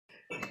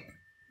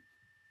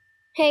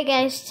Hey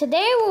guys,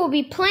 today we'll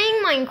be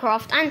playing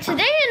Minecraft, and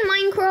today in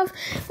Minecraft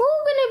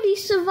we're gonna be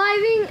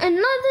surviving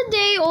another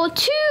day or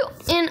two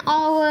in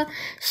our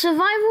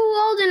survival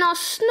world in our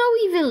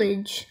snowy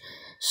village.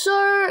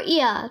 So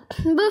yeah,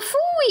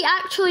 before we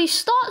actually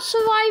start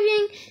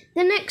surviving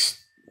the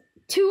next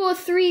 2 or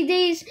 3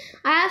 days,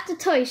 I have to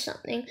tell you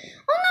something. On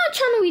our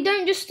channel we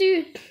don't just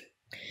do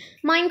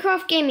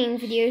Minecraft gaming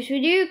videos, we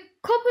do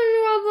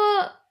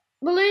CopNRobber,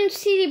 Bloons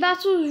TD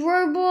Battles,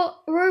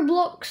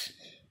 Roblox,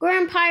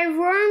 Grandpa of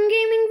Rome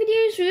gaming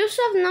videos. We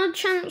also have another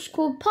channel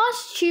called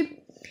Parsatube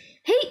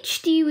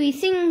HD. We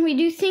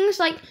do things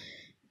like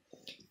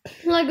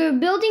Lego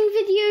building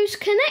videos,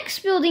 Connects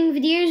building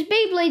videos,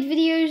 Beyblade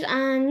videos,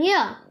 and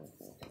yeah.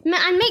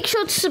 And make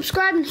sure to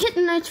subscribe and hit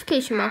the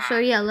notification bell. So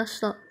yeah, let's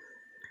start.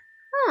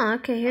 Oh,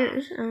 okay, here it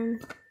is.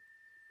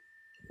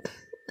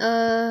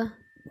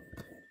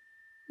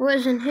 What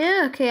is in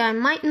here? Okay, I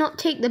might not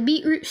take the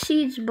beetroot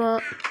seeds,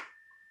 but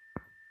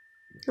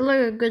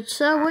hello, good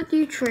sir. What do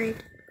you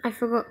trade? I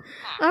forgot.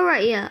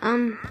 Alright, yeah,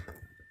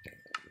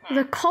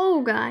 the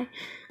coal guy.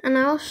 And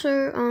I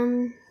also,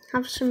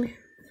 have some...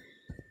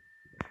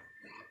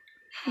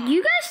 Do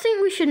you guys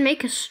think we should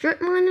make a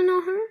strip mine in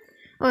our home?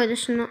 Oh,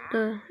 this is not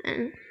the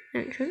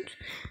entrance.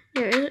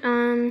 There it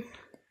is,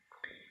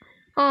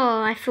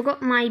 oh, I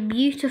forgot my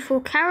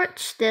beautiful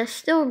carrots. They're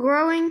still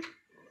growing.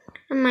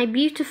 And my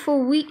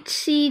beautiful wheat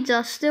seeds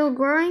are still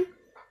growing.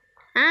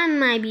 And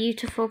my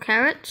beautiful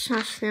carrots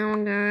are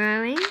still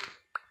growing.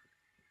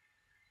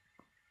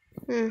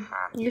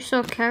 You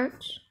sell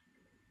carrots?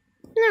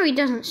 No, he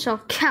doesn't sell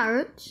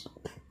carrots.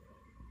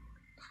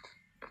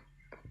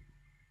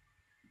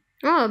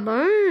 Oh, a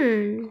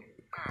bone.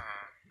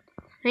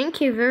 Thank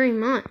you very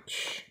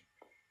much.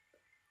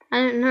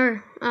 I don't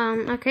know.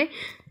 Okay.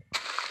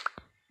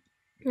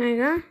 There you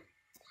go.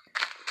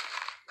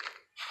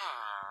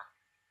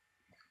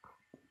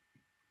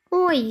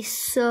 Oi,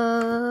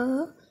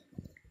 sir.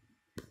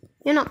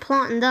 You're not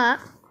planting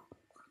that.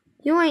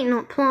 You ain't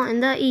not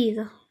planting that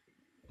either.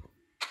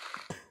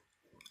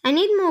 I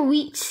need more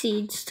wheat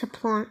seeds to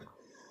plant.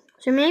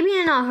 So maybe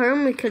in our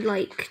home we could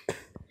like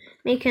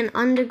make an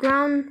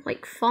underground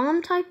like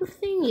farm type of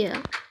thing.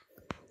 Yeah.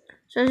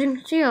 So as you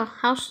can see, our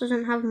house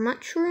doesn't have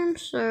much room,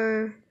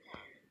 so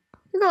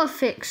we gotta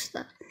fix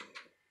that.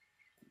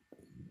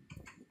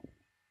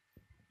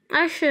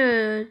 I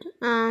should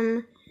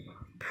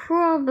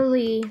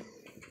probably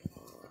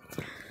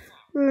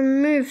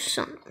remove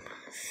some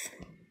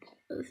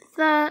of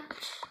that.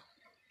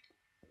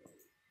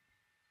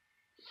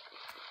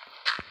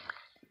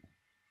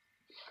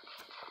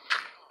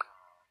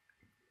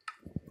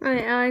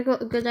 Alright, I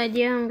got a good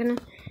idea. I'm gonna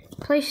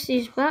place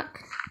these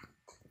back.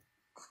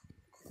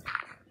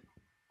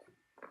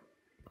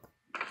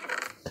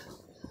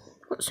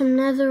 Got some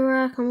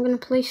netherrack. I'm gonna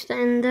place that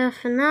in there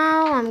for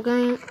now. I'm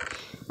going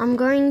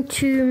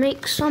to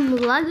make some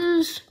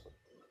ladders.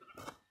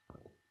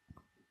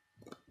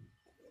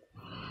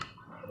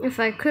 If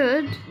I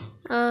could.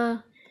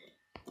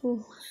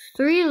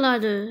 3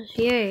 ladders.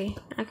 Yay.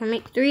 I can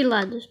make 3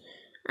 ladders.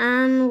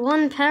 And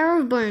 1 pair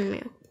of bone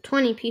meal.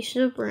 20 pieces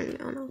of bone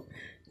meal now.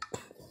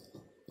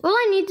 All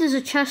I need is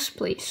a chest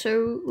plate,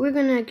 so we're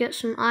gonna get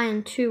some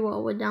iron too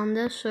while we're down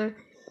there. So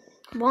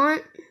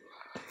 1,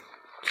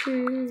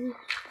 2,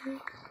 3.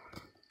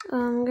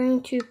 I'm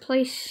going to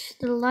place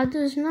the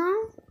ladders now.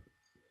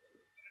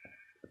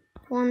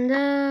 1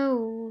 there,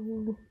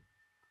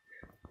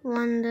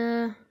 1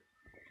 there,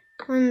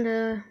 1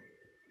 there.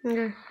 And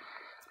go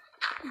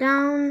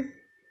down.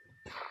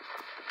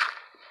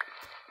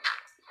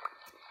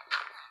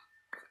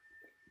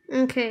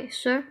 Okay,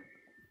 so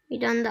we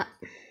done that.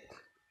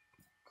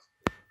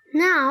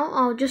 Now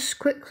I'll just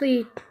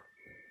quickly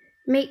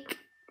make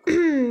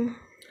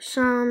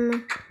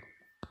some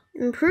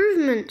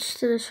improvements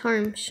to this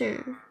home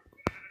soon.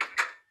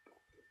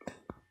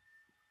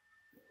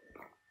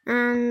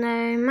 And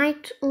I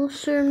might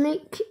also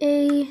make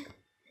a...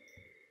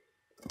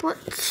 What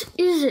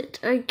is it?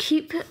 I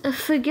keep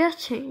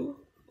forgetting.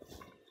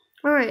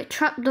 Alright,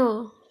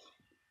 trapdoor.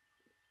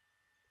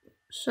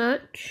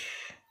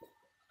 Search.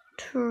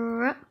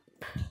 Trap.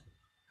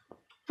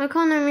 Why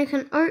can't I make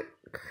an oak?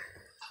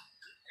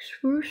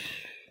 Spruce.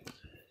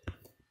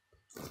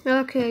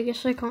 Okay, I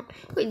guess I can't.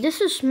 Wait, this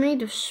is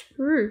made of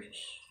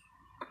spruce.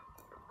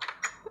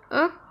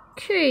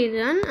 Okay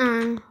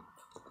then,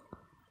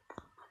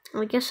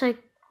 I guess I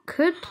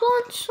could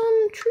plant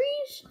some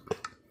trees.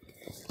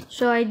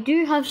 So I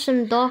do have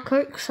some dark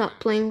oak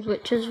saplings,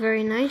 which is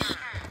very nice.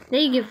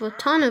 They give a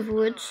ton of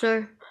wood,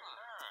 so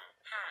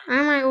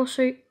I might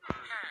also...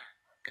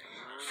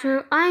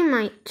 So I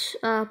might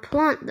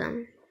plant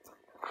them.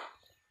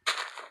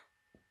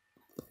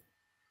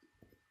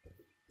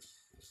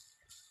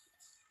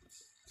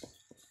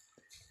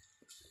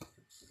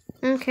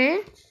 Okay.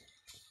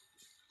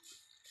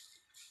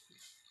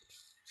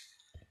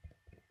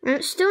 And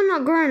it's still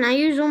not growing. I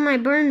used all my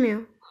bone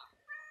meal.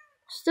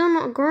 Still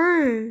not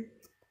growing.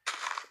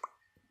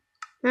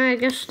 I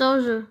guess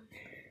those are...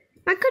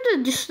 I could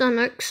have just done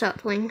oak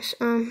saplings.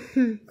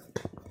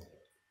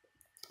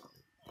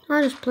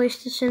 I'll just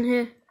place this in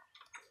here.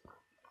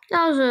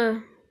 That was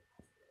a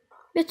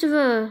bit of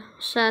a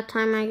sad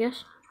time, I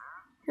guess.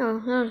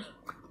 Oh, that was...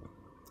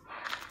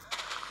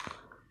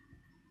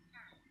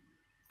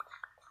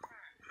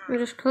 I'll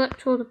just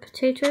collect all the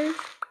potatoes.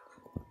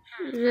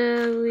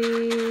 There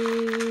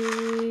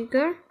we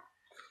go.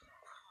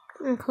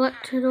 And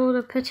collected all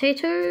the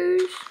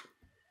potatoes.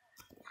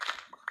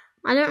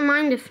 I don't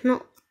mind if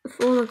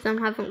all of them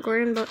haven't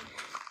grown, but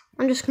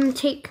I'm just gonna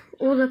take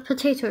all the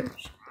potatoes.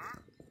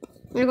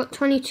 I've got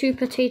 22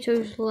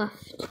 potatoes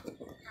left.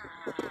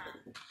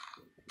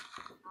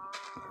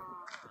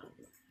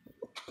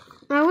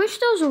 I wish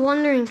there was a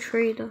wandering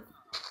trader.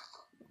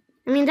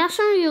 I mean, that's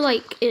only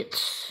like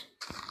it's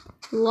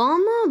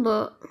llama,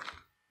 but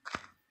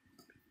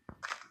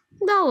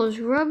that was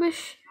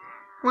rubbish.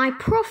 My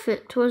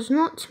profit was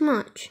not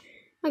much.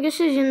 I guess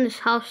he's in this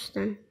house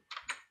then.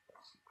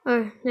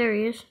 Oh, there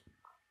he is.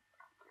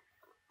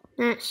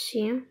 Let's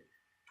see him.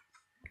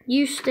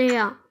 You stay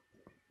out.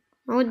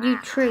 What do you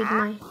trade,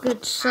 my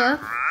good sir?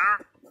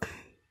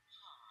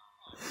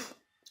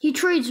 He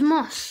trades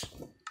moss.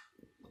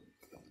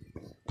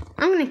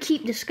 I'm gonna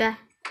keep this guy.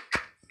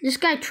 This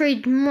guy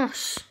trades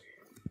moss.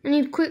 I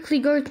need to quickly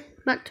go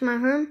back to my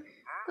home.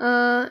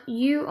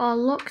 You are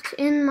locked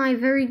in, my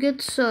very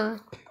good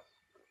sir.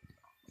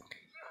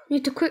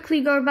 Need to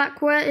quickly go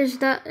back. Where is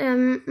that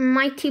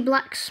mighty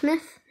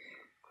blacksmith?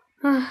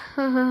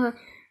 I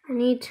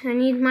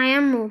need my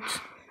emeralds.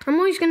 I'm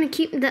always gonna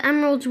keep the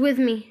emeralds with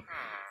me.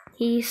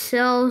 He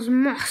sells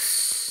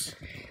moss,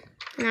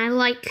 and I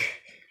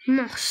like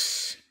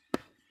moss.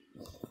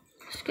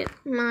 Let's get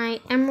my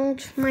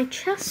emeralds from my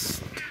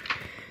chest.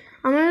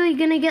 I'm only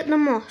gonna get the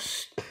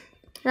moss.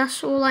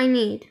 That's all I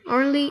need.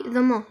 Only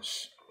the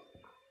moss.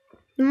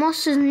 The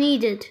moss is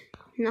needed.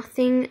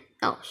 Nothing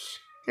else.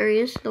 There he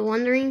is, the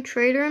wandering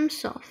trader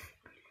himself.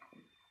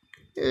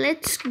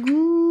 Let's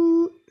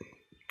go.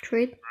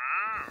 Trade.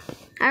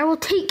 I will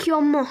take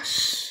your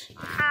moss.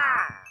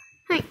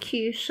 Thank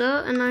you,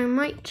 sir. And I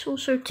might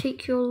also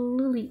take your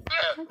lily.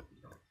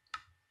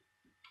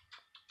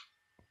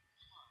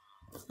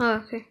 Oh,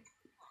 okay.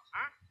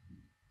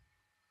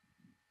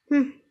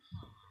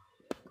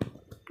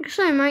 I guess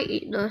I might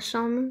eat the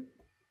salmon.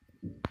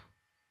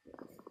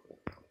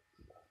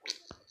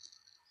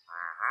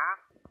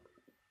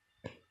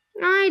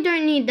 I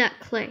don't need that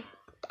clay.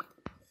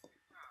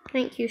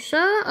 Thank you,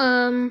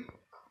 sir.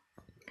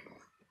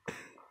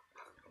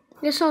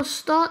 Guess I'll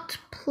start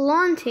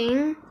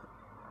planting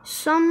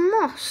some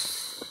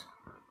moss.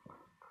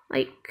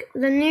 Like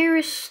the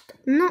nearest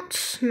not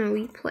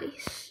snowy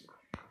place.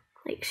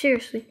 Like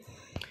seriously.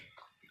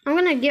 I'm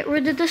gonna get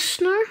rid of the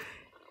snow.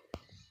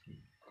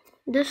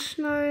 This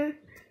snow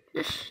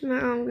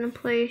I'm gonna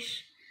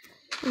place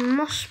a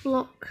moss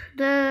block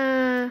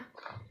there.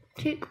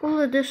 Take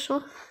all of this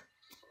off.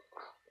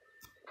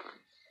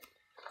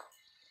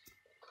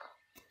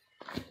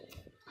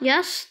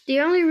 Yes, the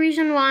only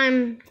reason why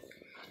I'm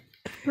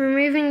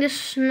removing this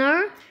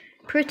snow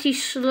pretty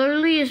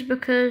slowly is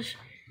because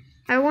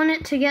I want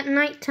it to get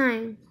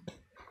nighttime.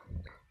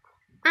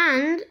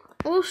 And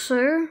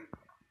also,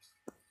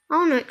 I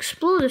want to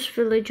explore this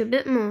village a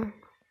bit more.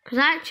 Because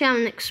I actually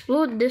haven't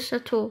explored this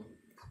at all.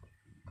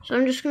 So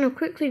I'm just going to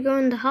quickly go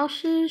in the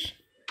houses.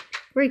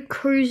 Very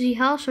cozy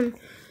house. And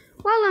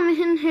while I'm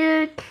in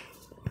here,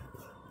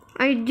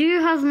 I do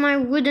have my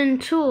wooden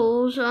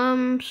tools.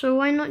 So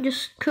why not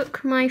just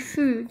cook my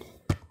food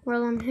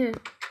while I'm here?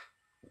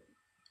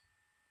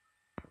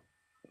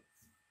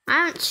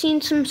 I haven't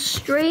seen some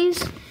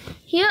strays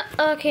here.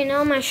 Okay,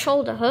 now my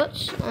shoulder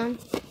hurts.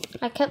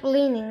 I kept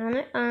leaning on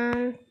it.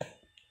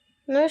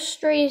 No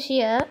strays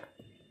yet.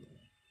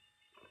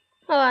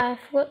 Oh, I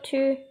forgot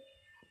to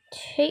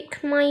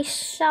take my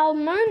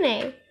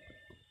salmone.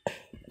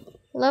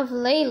 Love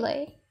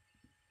Lele.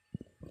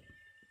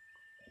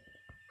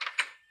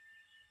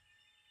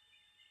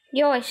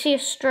 Yo, I see a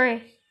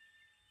stray.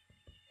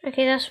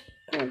 Okay, that's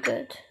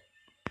good.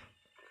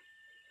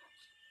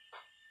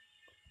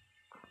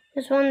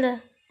 There's one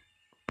there.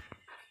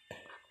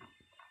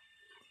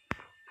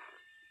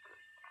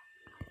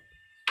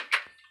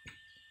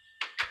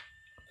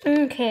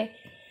 Okay.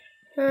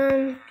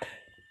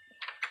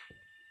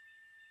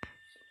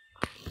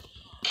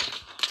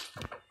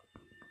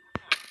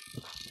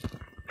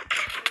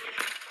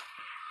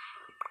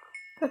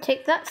 I'll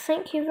take that.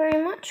 Thank you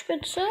very much,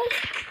 good sir.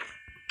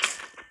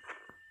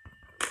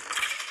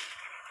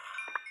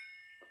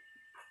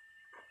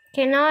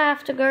 Okay, now I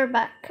have to go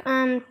back.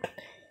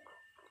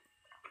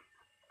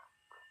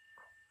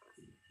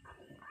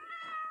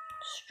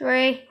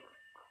 Stray.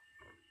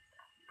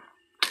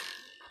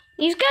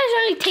 These guys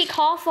only take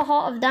half a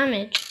heart of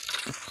damage.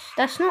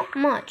 That's not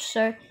much,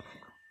 so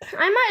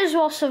I might as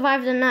well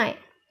survive the night.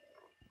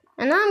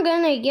 And I'm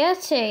gonna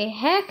get a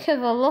heck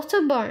of a lot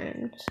of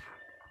bones.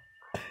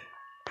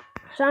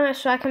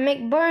 So I can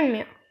make bone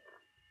meal.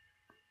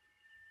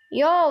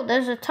 Yo,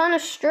 there's a ton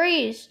of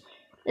strays.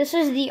 This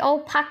is the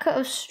alpaca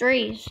of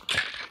strays.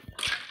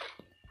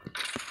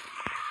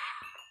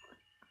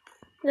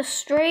 The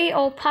stray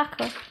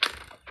alpaca.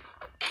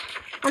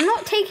 I'm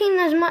not taking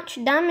as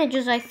much damage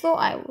as I thought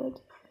I would.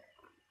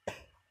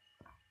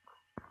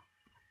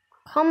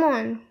 Come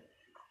on.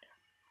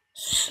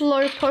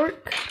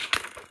 Slowpoke.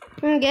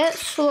 Get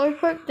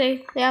Slowpoke.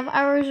 They have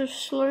arrows of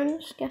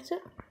slowness. Get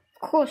it?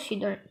 Of course you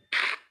don't.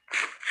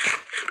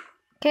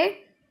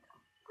 Okay.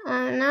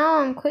 Now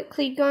I'm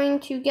quickly going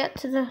to get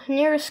to the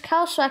nearest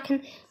cow so I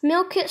can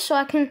milk it so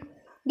I can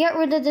get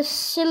rid of this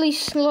silly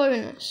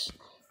slowness.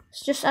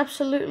 It's just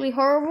absolutely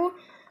horrible.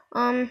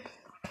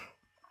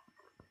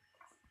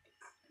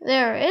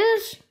 There it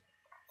is.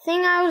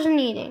 Thing I was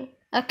needing.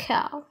 A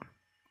cow.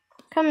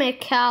 Come here,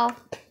 cow.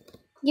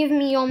 Give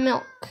me your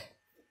milk.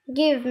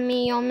 Give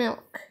me your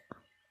milk.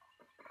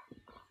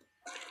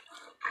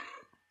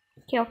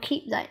 Okay, I'll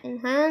keep that in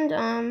hand.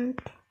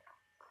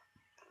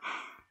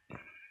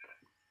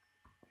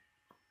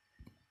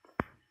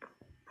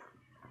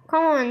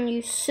 Come on,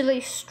 you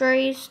silly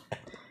strays.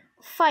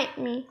 Fight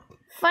me.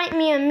 Fight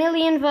me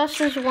 1,000,000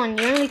 versus 1.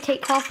 You only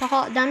take half a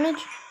heart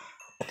damage.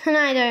 And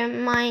I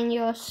don't mind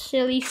your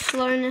silly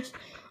slowness.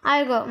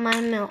 I got my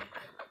milk.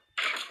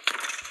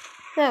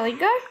 There we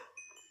go.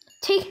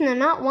 Taking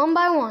them out one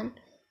by one.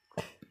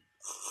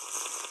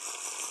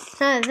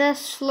 Their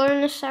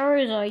slowness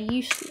arrows are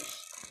useless.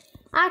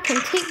 I can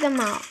take them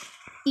out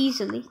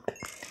easily.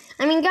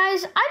 I mean,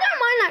 guys, I don't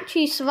mind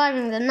actually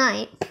surviving the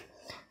night.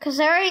 Because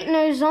there ain't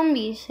no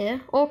zombies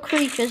here, or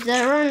creatures,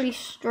 they're only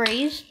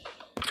strays.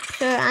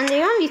 So, and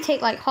they only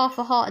take like half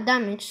a heart of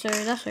damage, so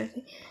that's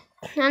okay.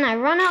 And I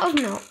run out of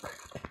milk.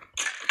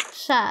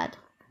 Sad.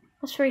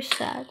 That's very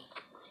sad.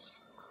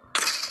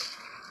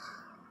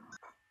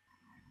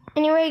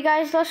 Anyway,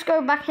 guys, let's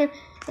go back in.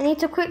 I need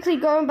to quickly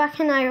go back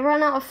in. I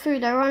run out of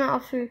food.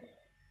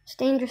 It's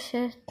dangerous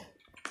here.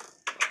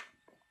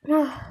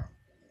 Whew.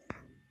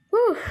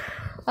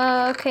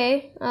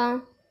 Okay.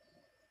 Oh,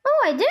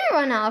 I didn't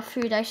run out of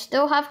food. I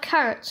still have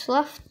carrots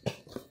left.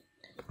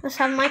 Let's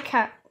have my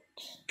carrots.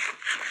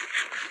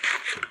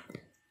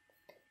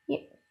 Yeah.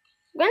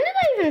 When did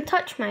I even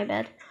touch my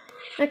bed?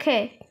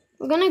 Okay,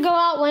 we're gonna go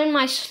out when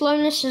my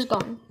slowness is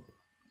gone.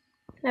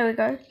 There we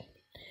go.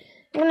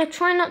 I'm gonna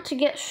try not to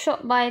get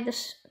shot by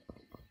this.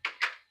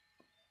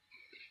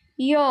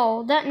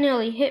 Yo, that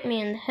nearly hit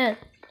me in the head.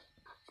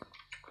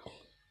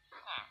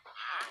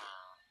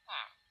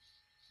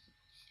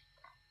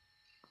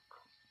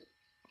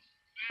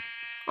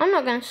 I'm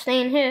not gonna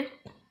stay in here.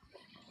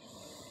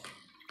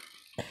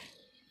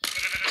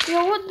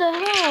 Yo, what the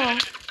hell?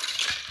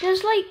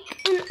 There's like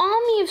an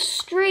army of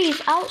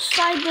strays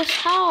outside this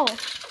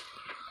house.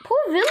 Poor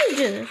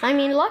villagers. I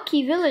mean,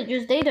 lucky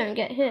villagers, they don't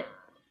get hit.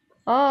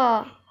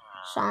 Oh,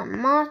 some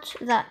much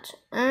that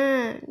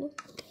earned.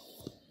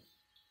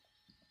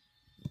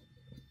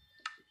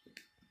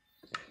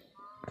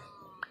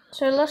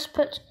 So let's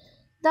put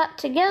that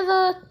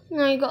together.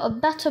 Now you got a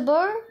better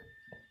bow.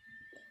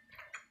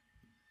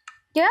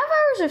 Do you have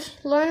arrows of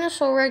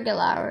slowness or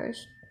regular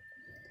arrows?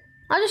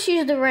 I'll just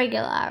use the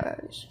regular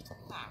arrows.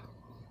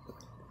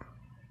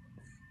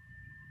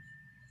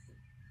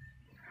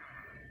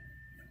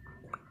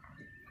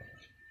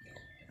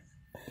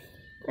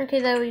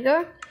 Okay, there we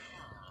go.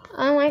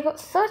 I got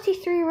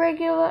 33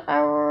 regular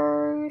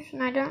arrows,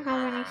 and I don't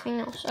have anything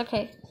else.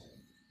 Okay.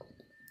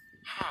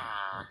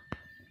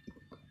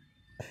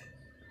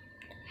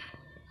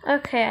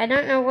 Okay, I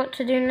don't know what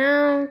to do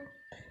now.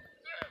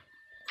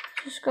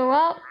 Just go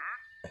out.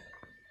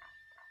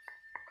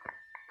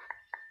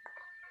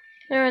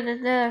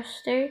 There are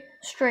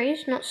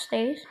strays, not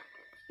stays.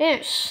 They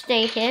don't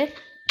stay here.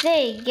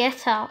 They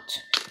get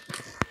out.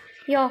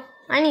 Yo,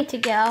 I need to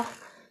get out.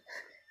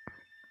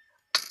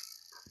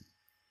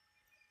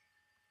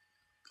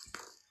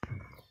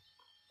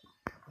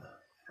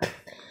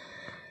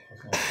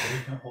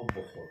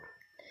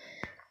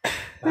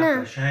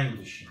 نه قشنگ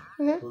بشین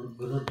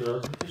برو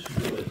دراز بکش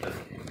برو بهتر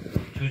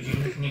تو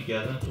جیب میتونی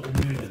گردن تو اون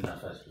میبینه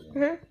نفس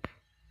بزن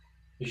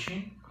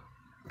بشین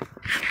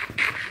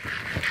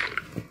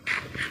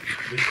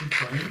بشین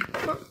پایین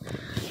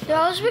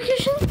دراز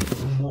بکشم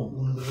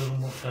اون بذار رو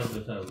مختر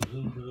بهتر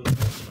بذار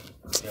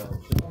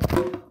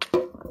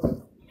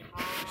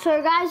So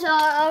guys,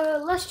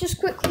 let's just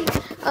quickly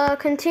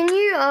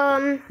continue.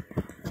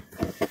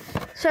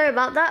 Sorry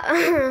about that.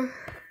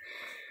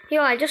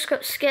 Yo, I just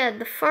got scared.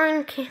 The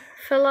phone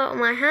fell out of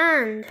my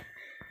hand.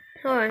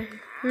 Oh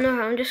no,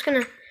 I'm just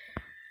gonna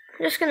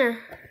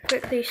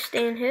quickly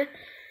stay in here.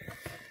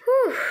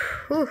 Whew,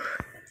 whew.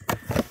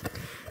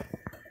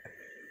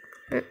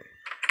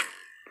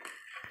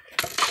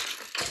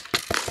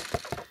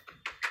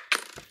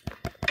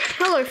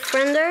 Hello,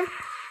 friender.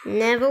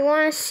 Never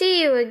want to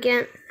see you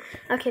again.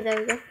 Okay, there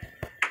we go.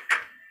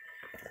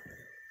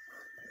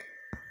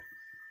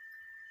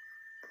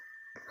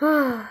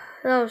 Oh,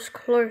 that was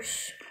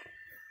close.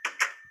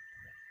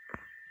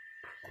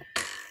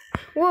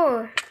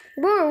 Whoa,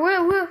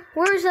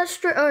 where is that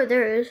stray? Oh,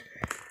 there it is.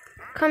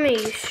 Come here,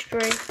 you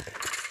stray.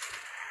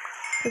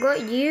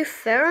 Got you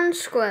fair and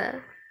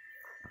square.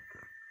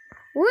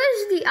 What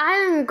is the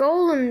iron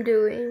golem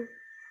doing?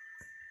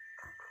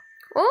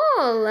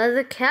 Oh,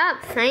 leather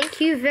cap,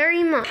 thank you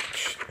very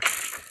much.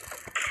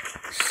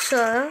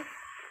 sir.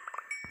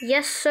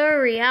 Yes,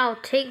 sirree, I'll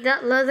take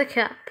that leather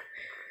cap.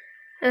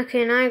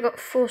 Okay, now I got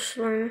 4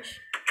 slowness.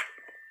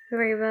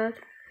 Very bad.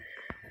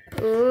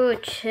 Ooh,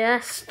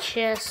 chest.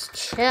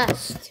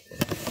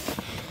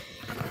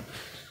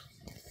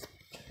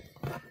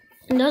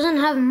 It doesn't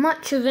have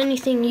much of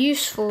anything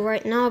useful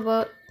right now,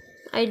 but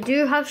I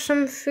do have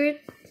some food.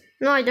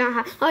 No, I don't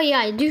have. Oh yeah,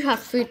 I do have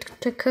food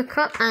to cook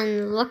up,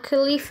 and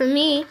luckily for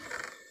me,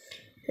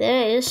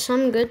 there is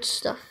some good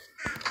stuff.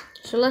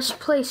 So let's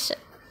place it.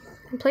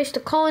 Place the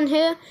coal in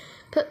here.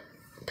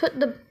 Put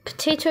the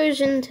potatoes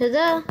into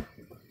there.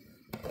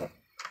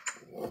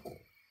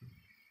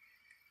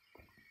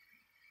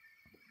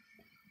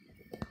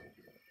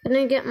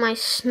 Gonna get my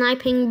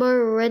sniping bow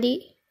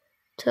ready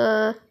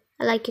to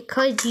like a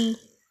kaiji.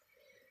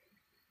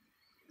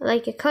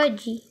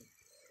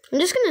 I'm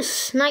just gonna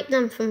snipe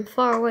them from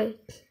far away.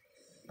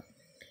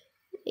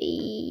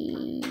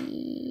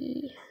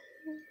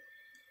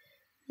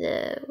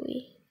 There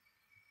we.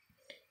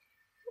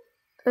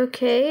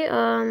 Okay,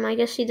 I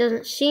guess he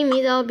doesn't see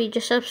me. That'll be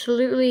just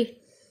absolutely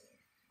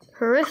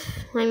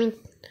horrific.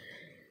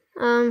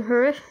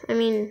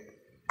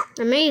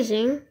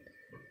 Amazing.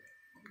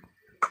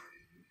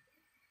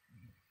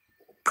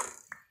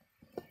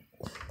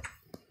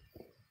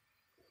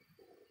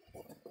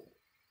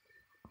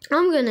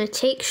 I'm gonna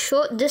take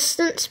short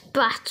distance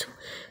battle.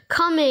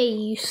 Come here,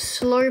 you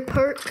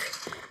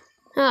slowpoke.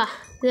 Ah,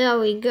 there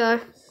we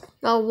go.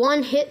 A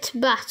one-hit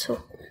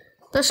battle.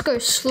 Let's go,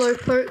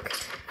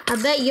 slowpoke. I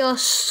bet you're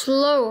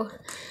slow.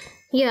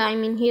 Yeah,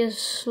 he is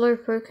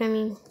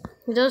slowpoke.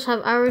 He does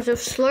have arrows of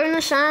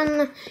slowness,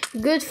 and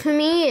good for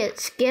me,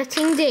 it's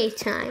getting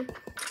daytime.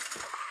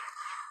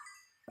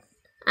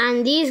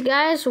 And these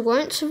guys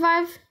won't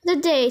survive the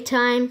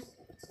daytime.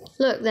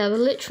 Look, they're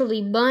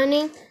literally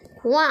burning.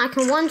 I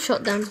can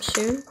one-shot them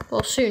soon.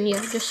 Well, soon, yeah,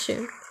 just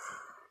soon.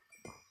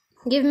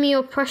 Give me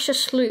your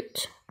precious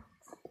loot.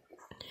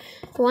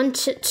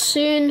 Once it's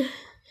soon,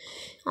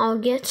 I'll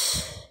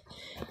get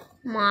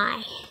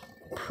my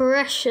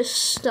precious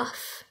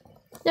stuff.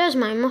 There's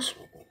my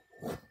muscle.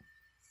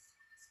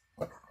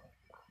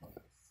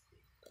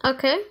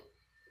 Okay.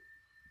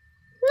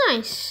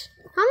 Nice.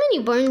 How many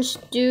bones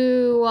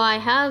do I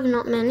have?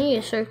 Not many.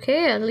 It's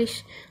okay. At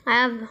least I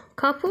have a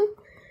couple.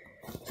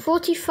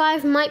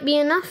 45 might be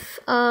enough.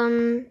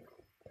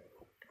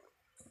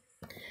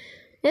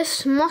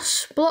 This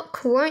moss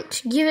block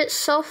won't give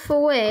itself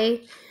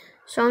away,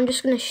 so I'm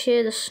just gonna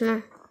shear the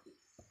snow.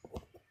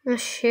 I'm gonna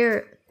shear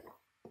it.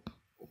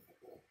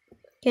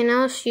 Okay,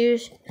 now let's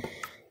use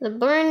the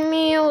bone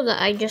meal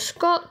that I just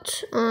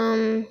got.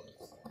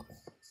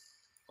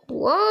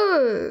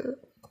 Whoa!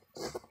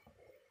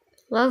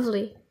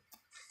 Lovely.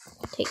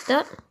 Take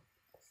that.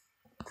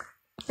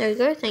 There we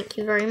go. Thank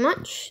you very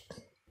much.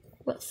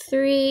 Got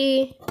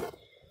 3.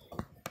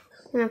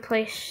 I'm gonna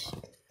place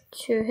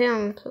 2 here.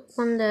 I'm gonna put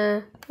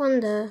one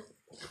there.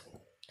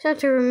 Just have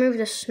to remove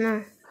the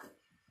snow.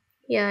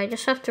 Yeah, I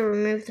just have to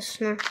remove the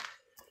snow.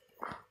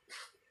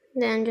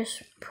 Then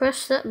just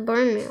press that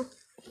bone meal.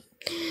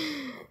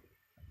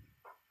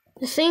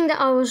 The thing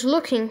that I was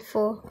looking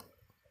for.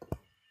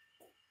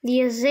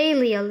 The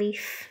azalea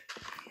leaf.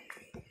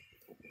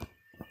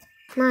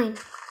 Mine.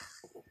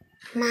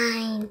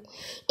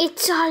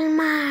 It's all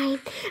mine.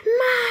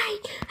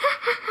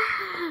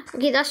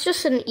 Okay, that's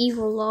just an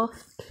evil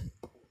laugh.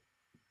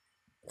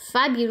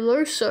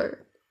 Fabuloso.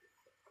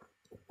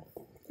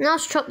 Now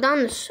let's chop down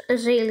this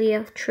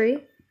azalea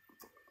tree.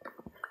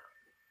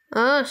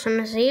 Oh, some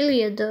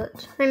azalea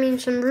dirt.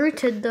 Some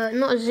rooted dirt,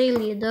 not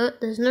azalea dirt.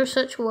 There's no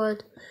such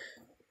word.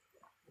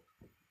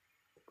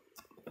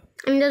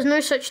 There's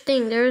no such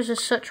thing. There is a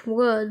such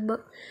word,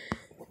 but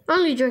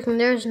only joking.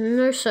 There's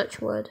no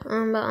such word.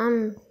 But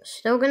I'm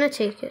still gonna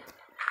take it.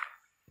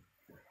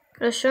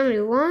 There's only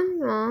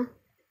one. Aw.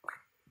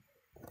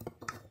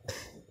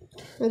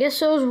 I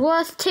guess it was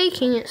worth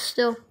taking it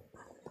still.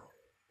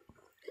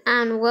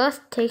 And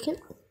worth taking.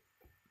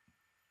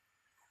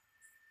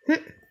 I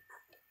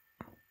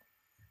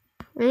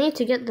need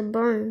to get the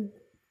bone.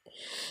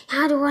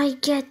 How do I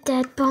get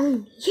that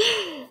bone?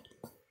 Yeah!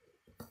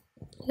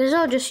 I guess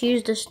I'll just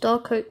use this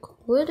dark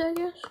oak wood, I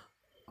guess.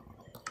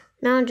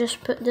 Now I'll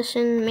just put this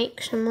in,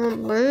 make some more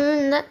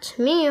bone. That's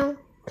meal.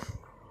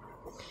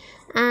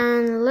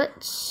 And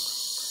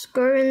let's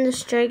go in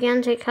this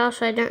gigantic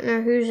house. I don't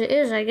know whose it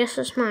is. I guess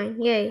it's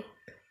mine. Yay.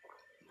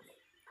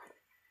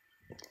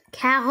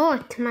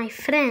 Carrot, my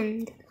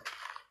friend.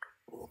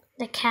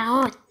 The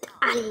carrot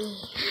on me.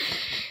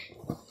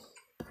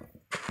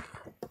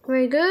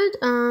 Very good.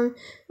 Oh,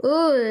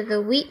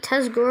 the wheat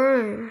has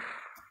grown.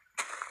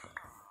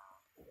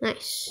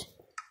 Nice.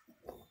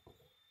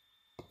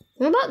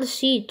 What about the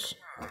seeds?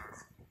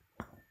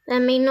 There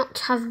may not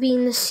have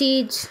been the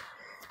seeds.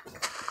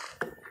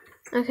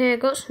 Okay, I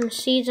got some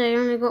seeds. I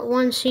only got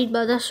 1 seed,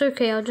 but that's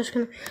okay. I'm just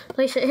gonna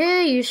place it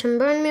here, use some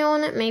bone meal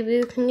on it. Maybe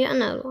we can get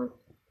another one.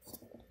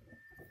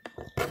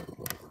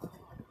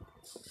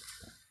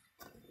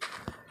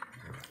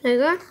 There you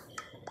go.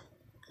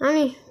 I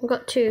only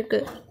got 2.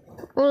 Good.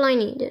 All I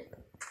needed.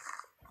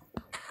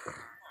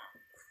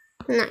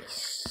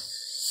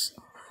 Nice.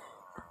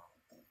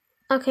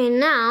 Okay,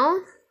 now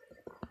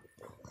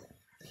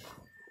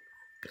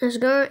let's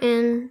go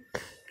in.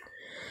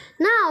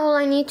 Now all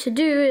I need to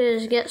do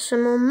is get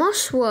some more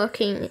moss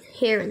working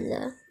here and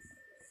there.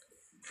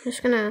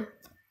 Just gonna...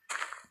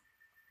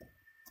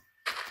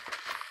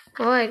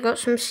 Oh, I got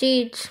some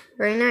seeds.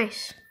 Very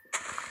nice.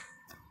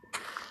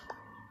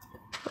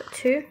 What,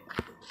 2,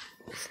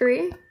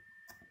 3.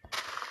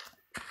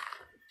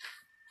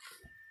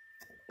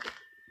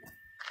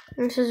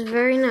 This is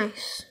very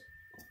nice.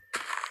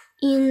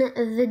 In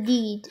the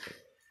deed.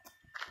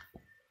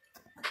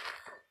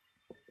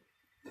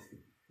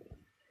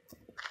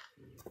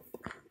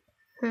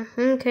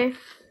 Okay.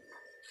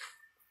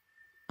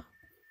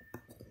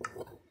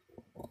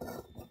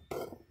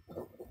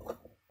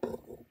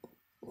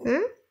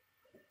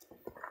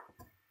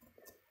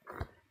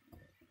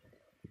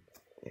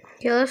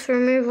 Okay, let's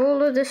remove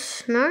all of this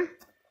snow.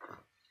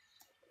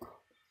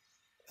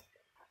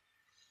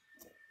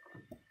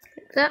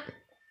 Like that.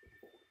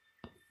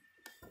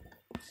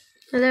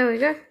 And there we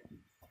go.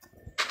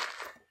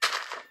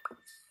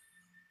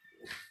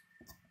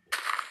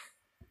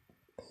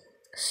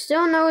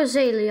 Still no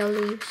azalea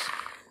leaves.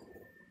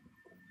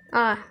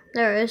 Ah,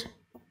 there it is.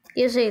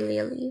 The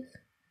azalea leaf.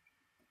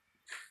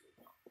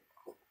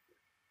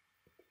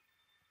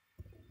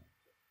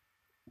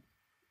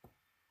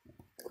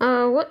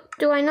 What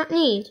do I not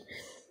need?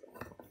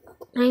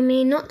 I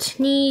may not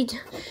need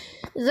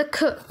the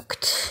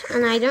cooked,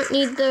 and I don't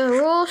need the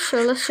raw,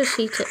 so let's just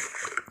eat it.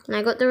 And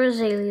I got the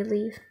azalea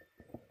leaf.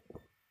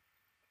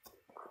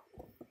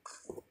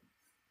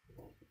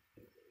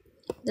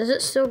 Does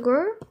it still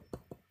grow?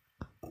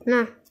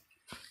 No.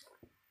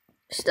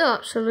 Still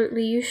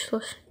absolutely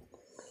useless.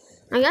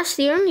 I guess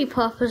the only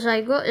purpose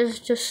I got is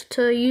just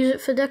to use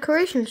it for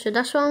decoration, so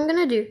that's what I'm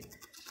gonna do.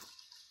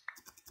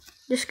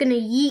 Just gonna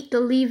yeet the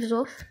leaves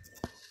off.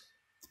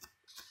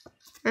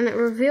 And it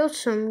revealed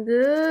some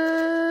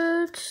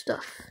good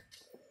stuff.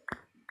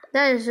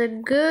 That is a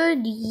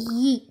good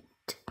yeet.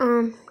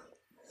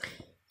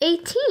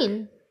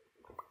 18.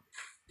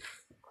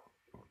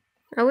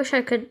 I wish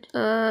I could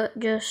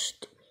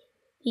just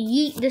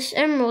yeet this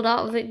emerald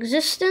out of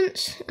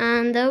existence,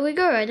 and there we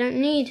go. I don't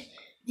need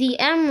the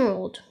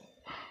emerald.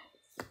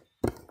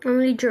 I'm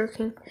only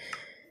joking.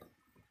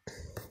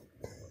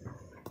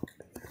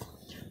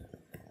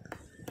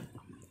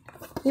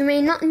 You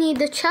may not need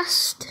the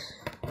chest,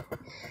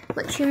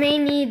 but you may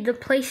need the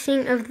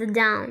placing of the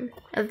down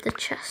of the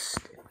chest.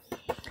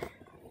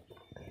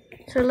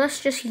 So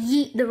let's just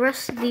yeet the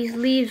rest of these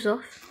leaves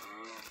off.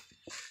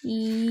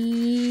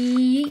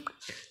 Yeet.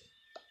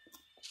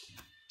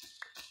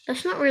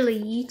 That's not really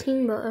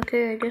yeeting, but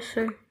okay, I guess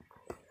so.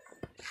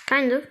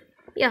 Kind of.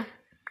 Yeah.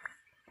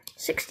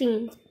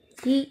 16.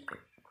 Yeet.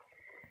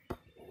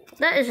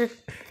 That is a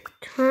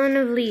ton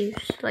of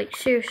leaves. Like,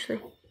 seriously.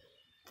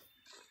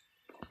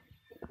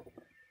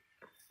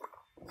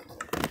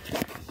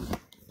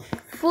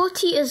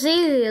 $40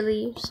 azalea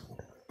leaves.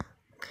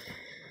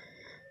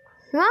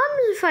 What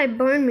happens if I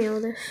bone meal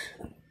this?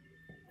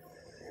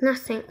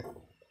 Nothing.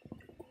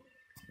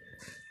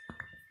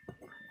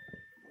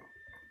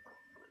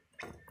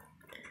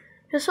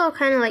 Just I'll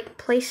kind of like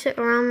place it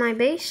around my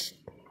base.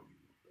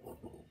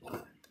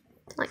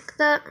 Like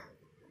that.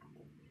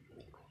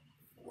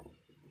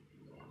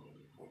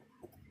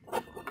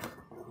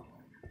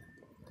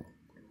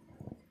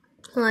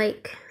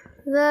 Like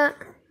that.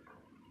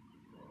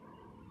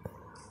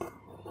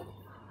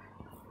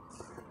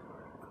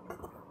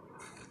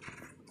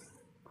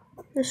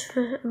 Just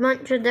a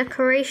bunch of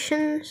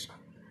decorations.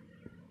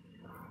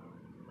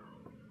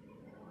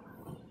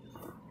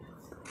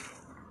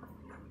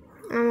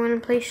 I'm going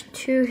to place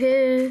 2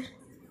 here,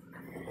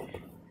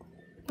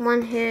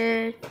 1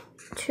 here,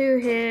 2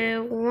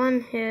 here,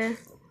 1 here,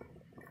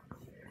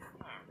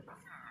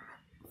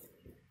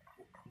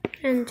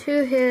 and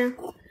 2 here,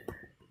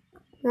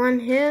 1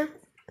 here,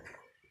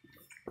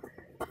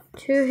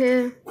 2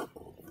 here,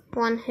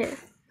 1 here.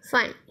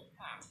 Fine.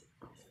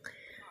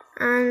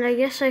 And I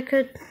guess I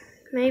could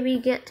maybe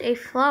get a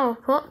flower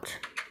pot.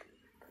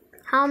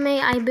 How may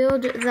I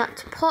build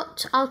that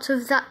pot out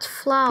of that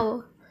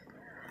flower?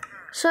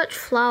 Search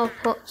flower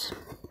pot.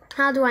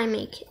 How do I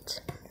make it?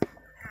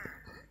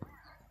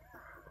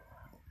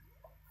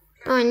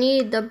 Oh, I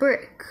need the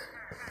brick.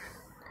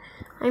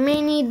 I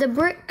may need the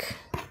brick.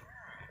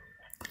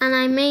 And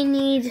I may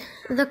need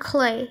the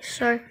clay.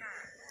 So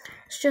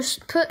let's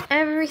just put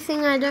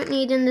everything I don't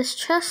need in this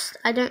chest.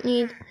 I don't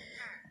need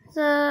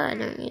I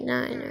don't need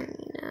that. I don't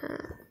need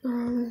that.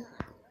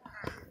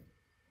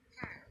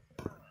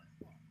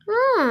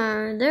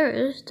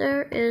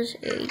 There is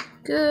a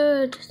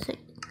good thing.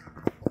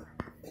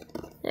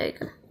 There you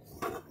go.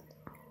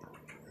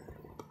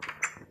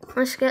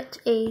 Let's get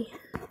a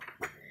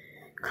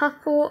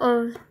couple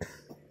of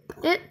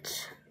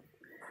it.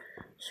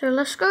 So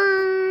let's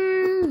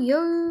go,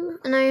 yo.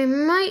 And I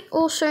might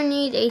also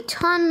need a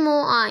ton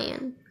more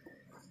iron.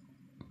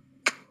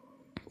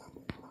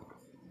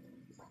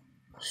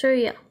 So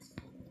yeah.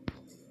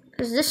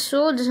 Because this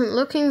sword isn't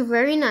looking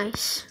very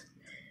nice.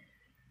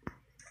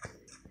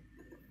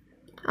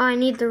 Oh, I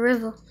need the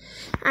river.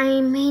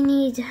 I may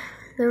need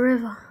the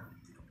river.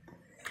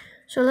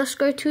 So let's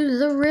go to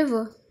the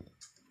river.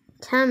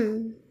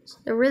 Thames.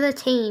 The river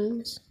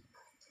Thames.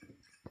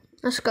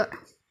 Let's go.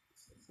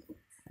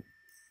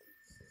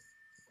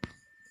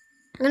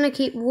 I'm gonna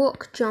keep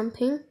walk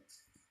jumping.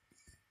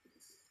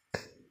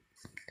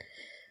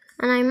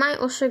 And I might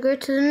also go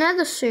to the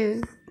nether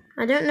soon.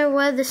 I don't know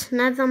where this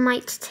nether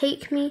might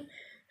take me.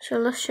 So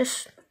let's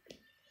just...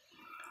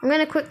 I'm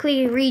gonna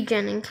quickly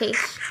regen in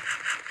case.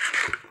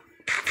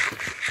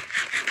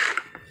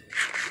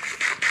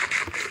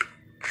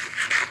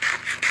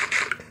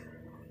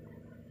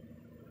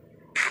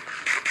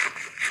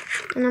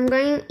 And I'm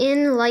going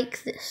in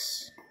like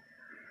this.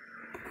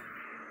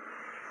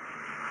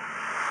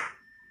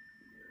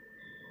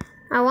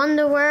 I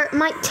wonder where it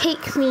might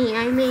take me.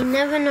 I may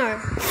never know.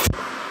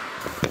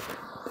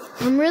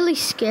 I'm really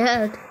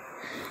scared.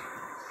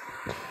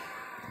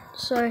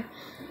 So,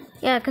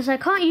 yeah, because I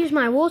can't use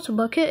my water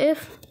bucket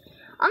if...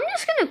 I'm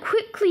just going to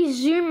quickly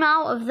zoom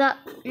out of that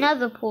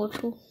nether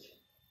portal.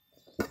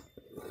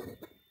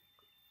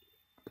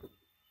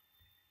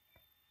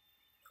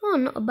 Oh,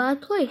 not a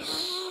bad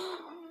place.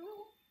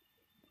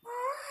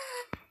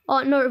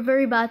 Oh, no, a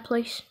very bad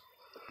place.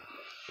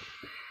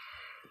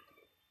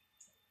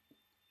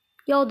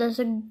 Yo, there's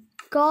a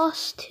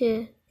ghast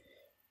here.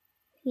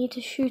 Need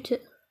to shoot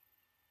it.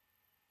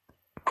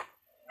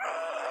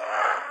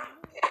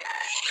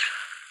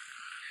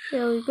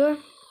 There we go.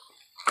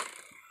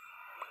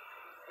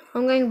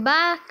 I'm going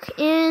back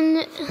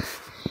in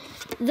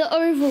the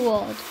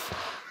overworld.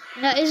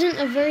 That isn't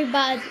a very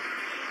bad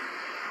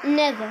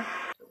nether.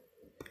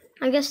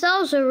 I guess that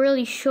was a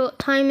really short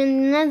time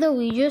in the nether.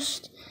 We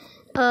just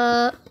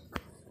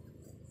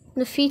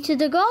defeated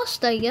the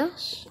ghast, I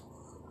guess.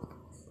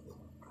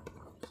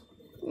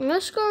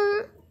 Let's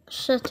go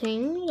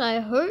settings. I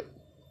hope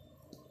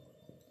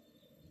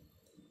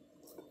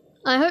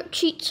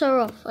cheats are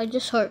off. I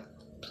just hope.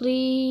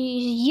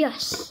 Please,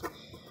 yes.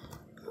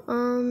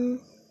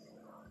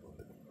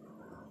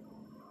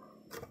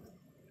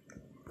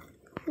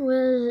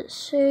 Where does it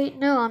say?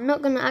 No, I'm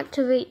not gonna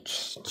activate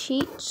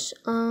cheats.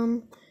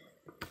 I'm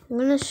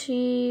gonna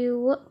see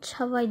what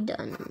have I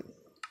done.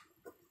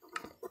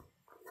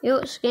 Yo,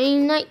 it's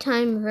getting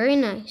nighttime. Very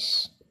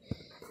nice.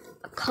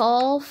 A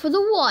call for the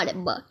water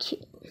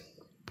bucket.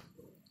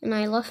 And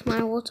I left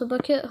my water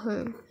bucket at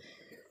home.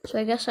 So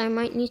I guess I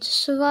might need to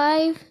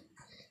survive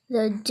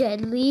the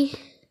deadly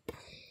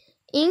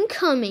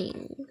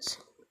incomings.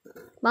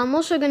 But I'm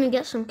also gonna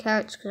get some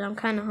carrots because I'm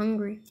kind of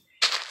hungry.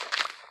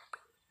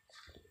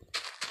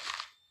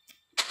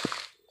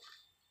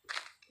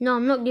 No,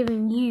 I'm not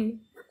giving you.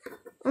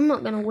 I'm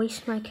not gonna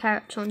waste my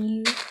carrots on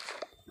you.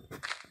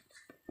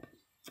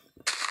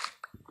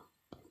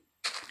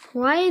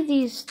 Why are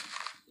these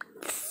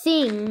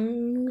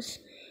things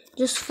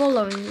just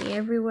following me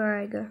everywhere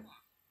I go?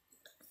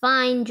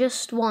 Fine,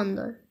 just one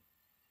though.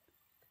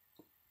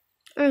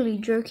 Only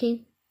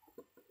joking.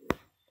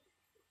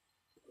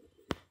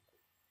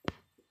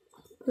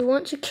 Who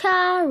wants a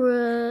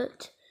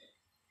carrot?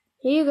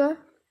 Here you go.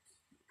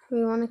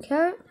 You want a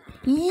carrot?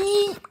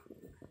 Yeet!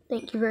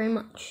 Thank you very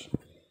much.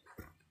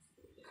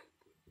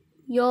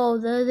 Yo,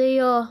 there they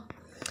are.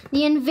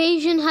 The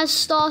invasion has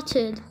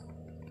started.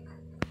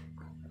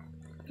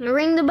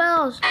 Ring the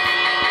bells.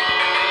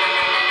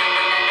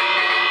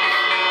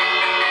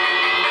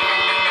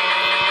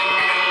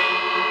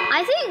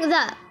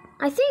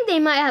 I think they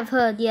might have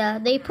heard. Yeah,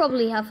 they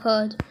probably have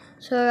heard.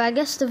 So I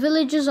guess the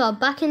villagers are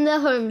back in their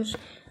homes.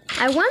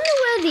 I wonder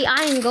where the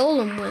iron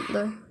golem went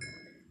though.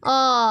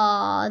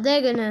 Ah,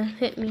 they're gonna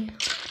hit me.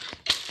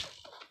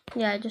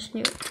 Yeah, I just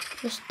knew it.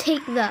 Just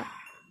take that.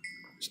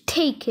 Just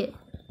take it.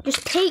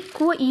 Just take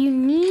what you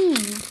need.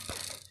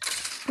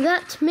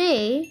 That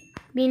may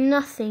be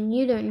nothing.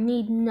 You don't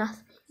need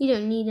nothing. You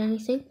don't need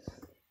anything.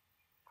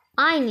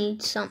 I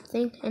need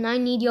something, and I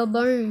need your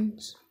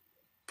bones.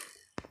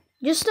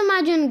 Just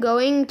imagine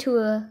going to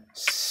a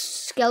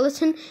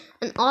skeleton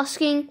and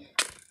asking,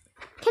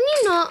 "Can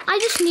you not? I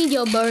just need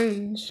your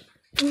bones."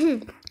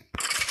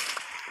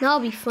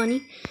 That'll be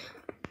funny.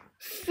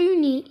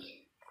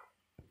 Funny.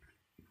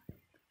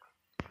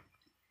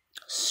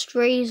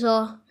 Strays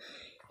are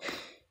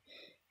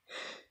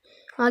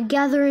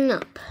gathering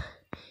up.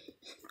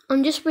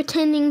 I'm just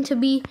pretending to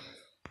be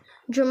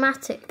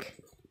dramatic.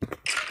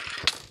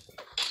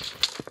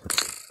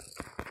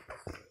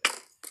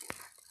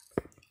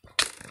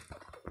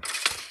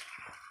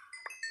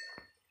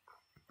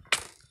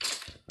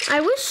 I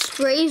wish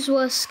strays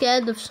were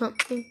scared of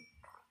something.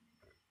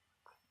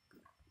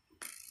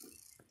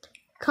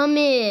 Come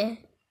here,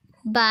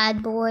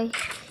 bad boy.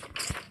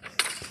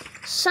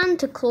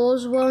 Santa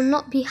Claus will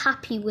not be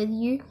happy with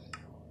you,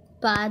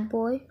 bad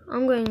boy.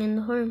 I'm going in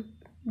the home.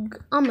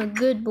 I'm a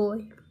good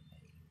boy.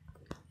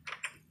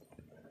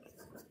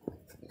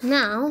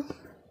 Now,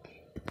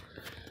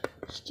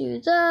 let's do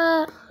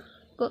that.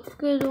 Got a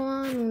good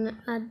one. I'm gonna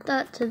add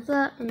that to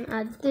that, and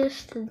add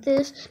this to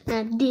this, and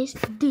add this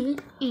to this,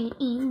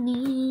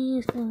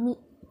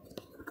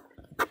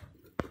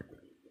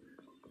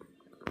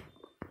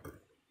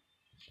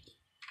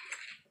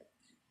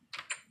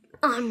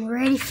 I'm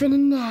ready for the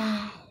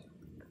night.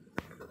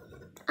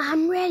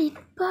 I'm ready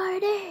to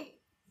party.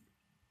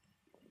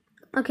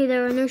 Okay,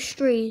 there are no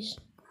strays.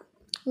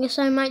 I guess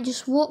I might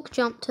just walk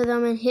jump to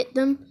them and hit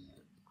them.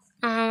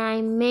 And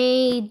I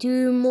may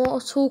do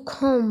Mortal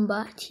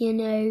Kombat, you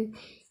know,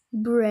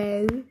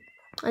 bro.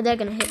 Oh, they're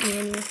gonna hit me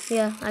anyway.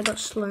 Yeah, I got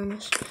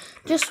slowness.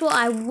 Just what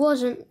I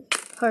wasn't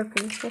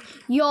hoping for.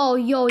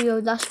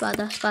 Yo, that's bad.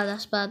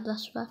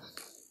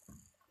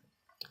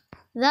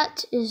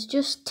 That is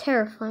just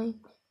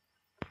terrifying.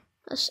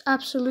 That's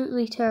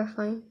absolutely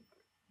terrifying.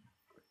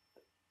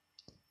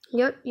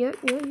 Yep.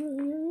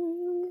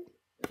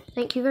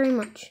 Thank you very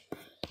much.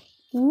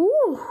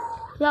 Woo,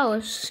 that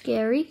was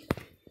scary.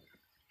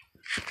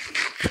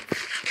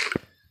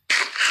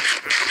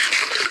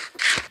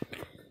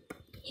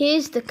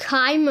 Here's the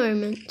Kai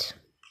moment.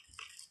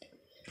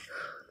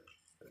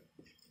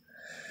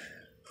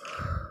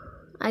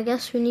 I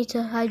guess we need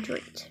to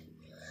hydrate.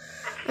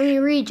 I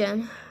mean,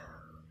 regen.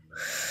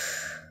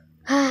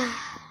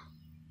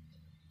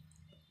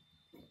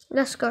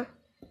 Let's go.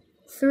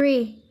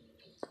 3,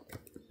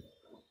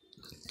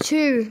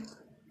 2,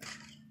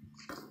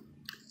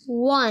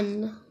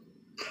 1.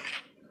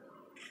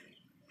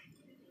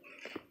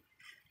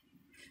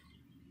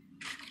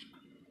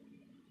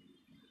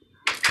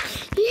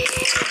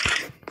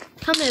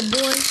 Come here,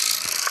 boy.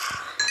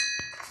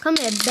 Come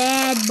here,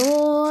 bad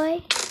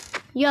boy.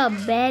 You're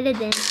better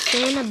than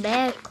Santa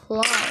Bad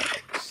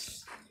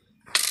Claus.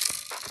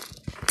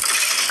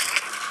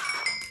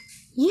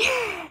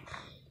 Yeah!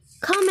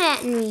 Come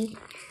at me.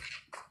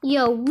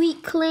 Yo,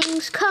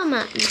 weaklings, come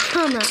at me.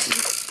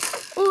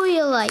 Oh,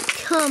 you're like,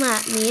 come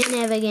at me. You're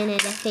never gonna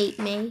defeat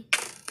me.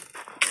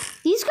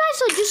 These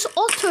guys are just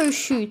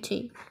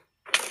auto-shooting.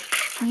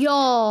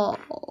 Yo,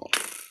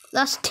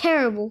 that's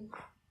terrible.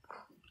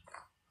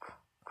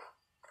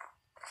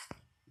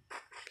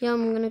 Yeah,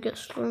 I'm gonna get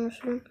slower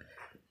soon.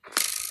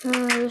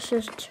 Oh, this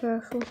is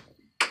terrible.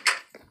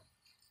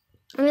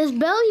 And there's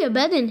barely a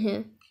bed in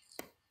here.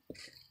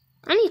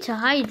 I need to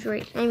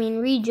hydrate. I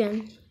mean,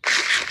 regen.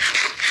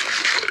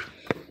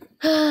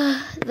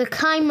 The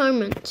Kai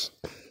moment.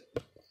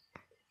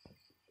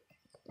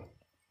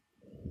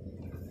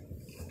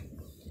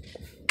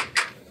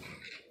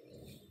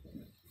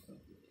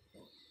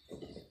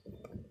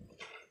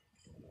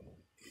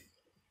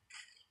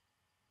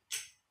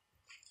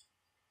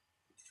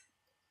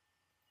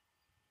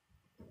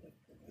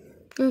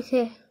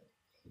 Okay.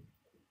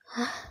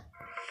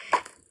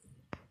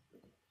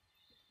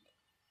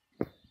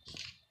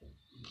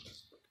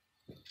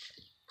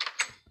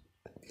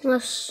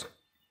 Let's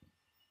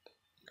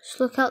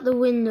look out the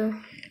window.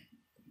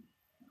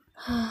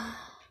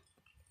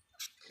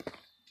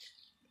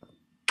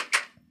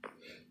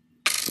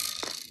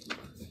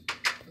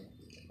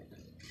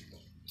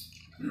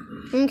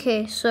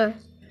 Okay, so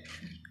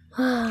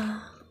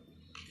I'm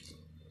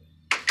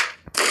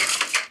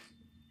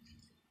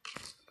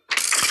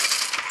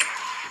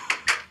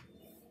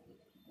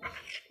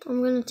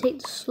gonna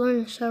take the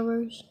slowness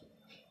arrows.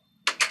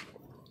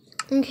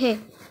 Okay.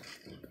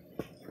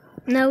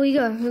 Now we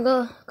go. We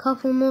got a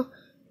couple more.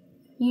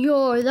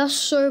 Yo, that's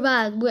so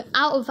bad. We're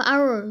out of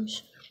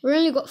arrows. We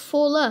only got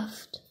 4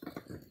 left.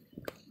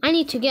 I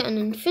need to get an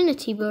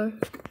infinity bow.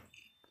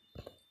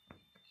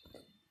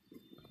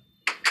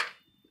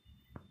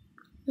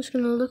 Just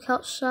gonna look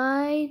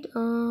outside.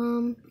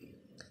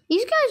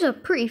 These guys are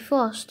pretty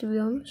fast, to be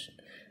honest.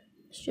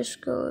 Let's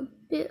just go a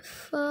bit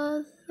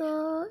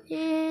further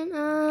in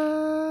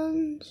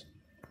and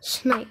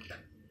snipe.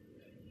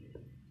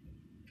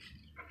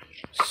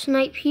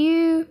 Snipe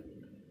you.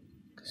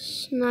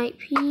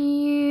 Snipe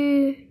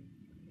you.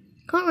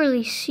 Can't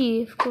really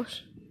see, of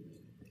course.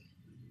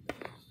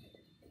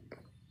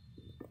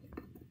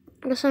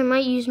 I guess I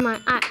might use my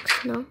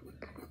axe now.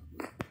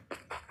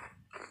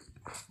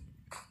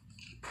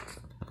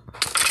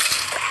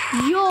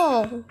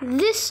 Yo,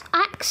 this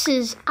axe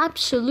is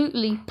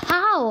absolutely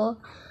power.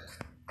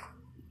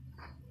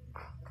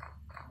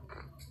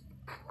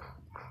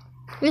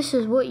 This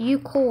is what you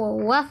call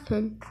a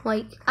weapon.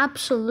 Like,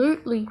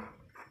 absolutely.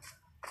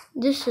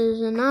 This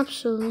is an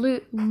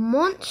absolute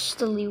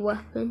monsterly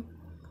weapon.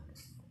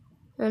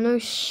 There are no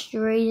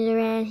strays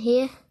around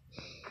here.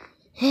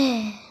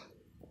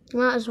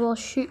 Might as well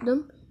shoot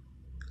them.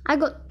 I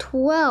got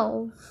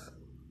 12.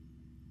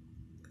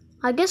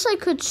 I guess I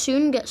could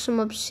soon get some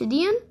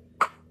obsidian.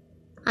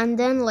 And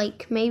then,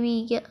 like,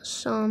 maybe get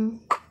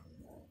some...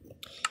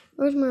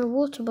 Where's my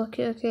water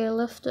bucket? Okay, I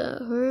left it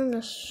at home.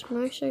 That's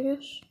nice, I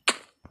guess.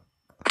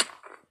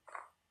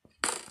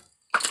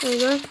 There you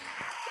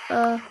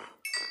go.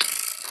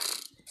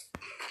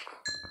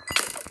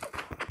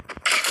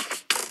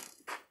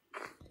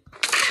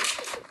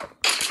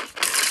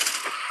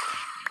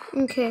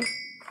 Okay.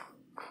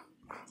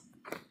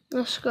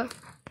 Let's go.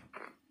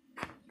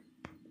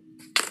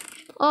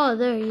 Oh,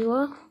 there you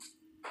are.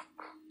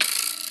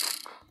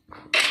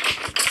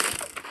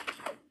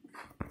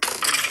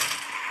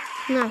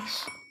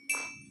 Nice.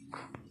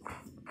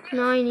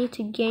 Now I need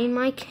to gain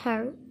my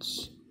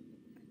carrots.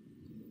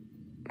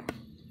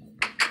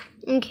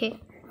 Okay.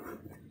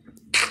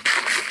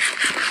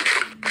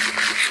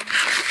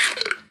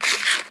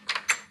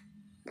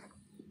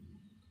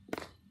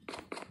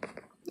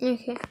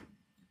 Okay.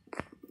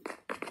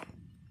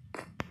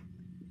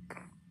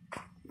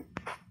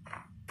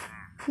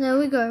 There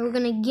we go. We're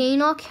gonna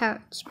gain our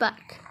carrots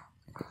back.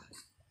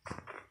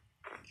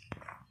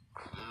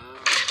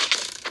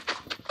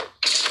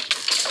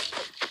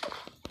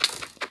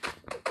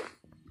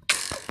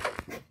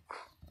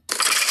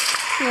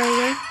 There we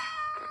go.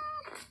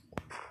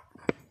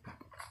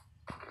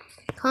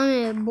 Come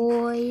here,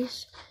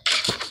 boys.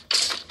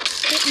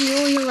 Hit me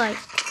all you like.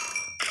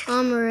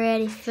 I'm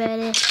ready for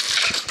this.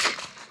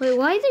 Wait,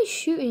 why are they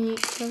shooting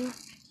each other?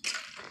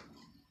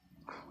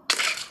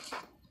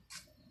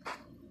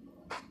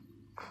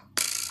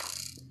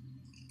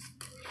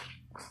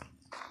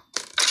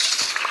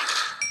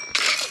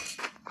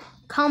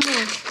 Come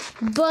on,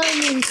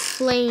 burning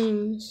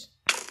flames.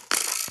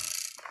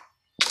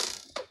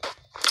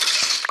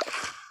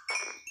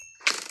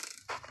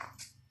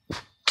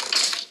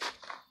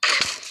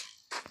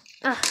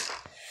 Oh.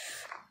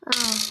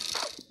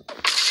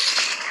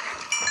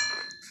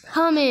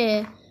 Come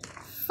here,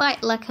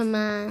 fight like a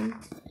man.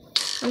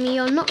 I mean,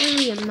 you're not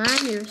really a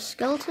man, you're a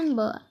skeleton,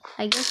 but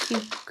I guess you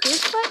could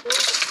fight me.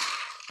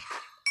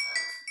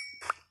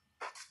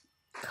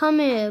 Come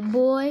here,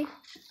 boy,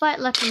 fight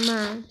like a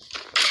man.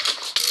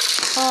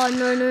 Oh,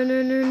 no,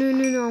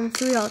 I'm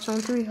 3 hearts,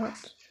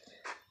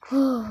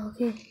 Oh,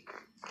 okay.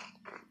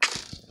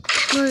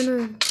 No.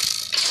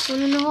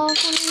 1.5.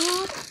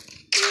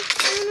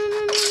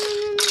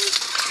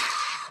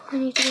 I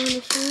need to go in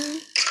this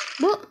one.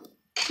 What?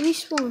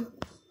 Respawn.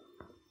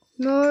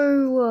 No.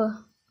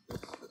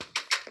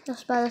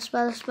 That's bad.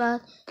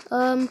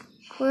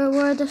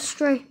 Where are the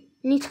stray?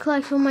 I need to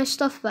collect all my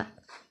stuff back.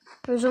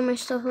 Where's all my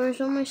stuff?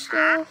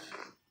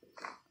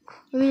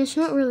 I mean, it's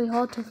not really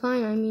hard to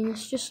find. I mean,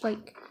 it's just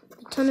like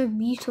a ton of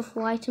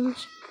beautiful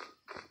items.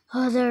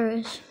 Oh, there it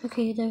is.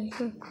 Okay, there we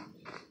go.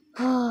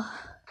 Oh,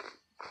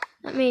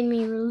 that made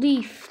me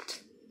relieved.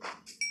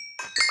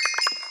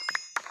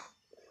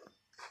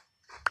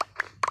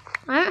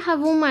 I don't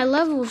have all my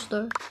levels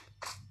though.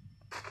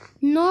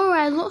 No,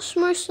 I lost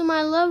most of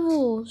my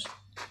levels.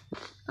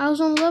 I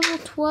was on level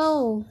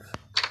 12.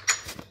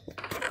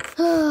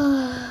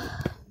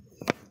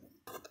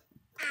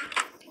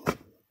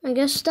 I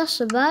guess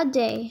that's a bad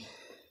day.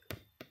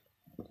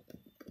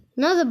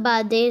 Another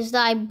bad day is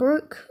that I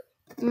broke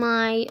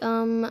my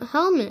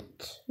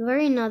helmet.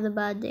 Another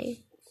bad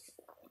day.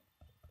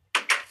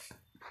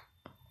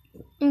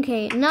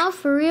 Okay, now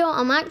for real,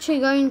 I'm actually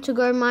going to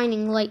go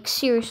mining, like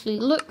seriously.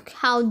 Look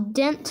how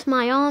dent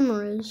my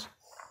armor is.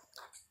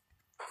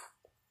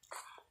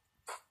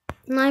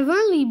 And I've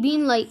only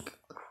been like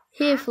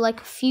here for like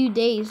a few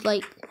days.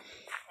 Like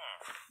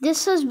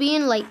this has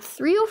been like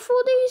 3 or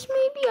 4 days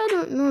maybe, I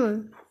don't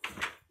know.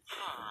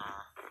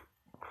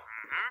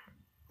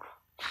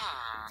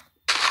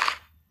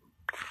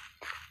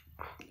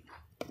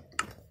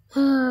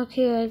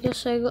 Okay, I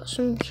guess I got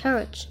some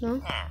carrots now.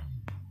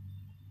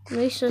 At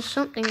least there's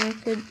something I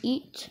could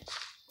eat.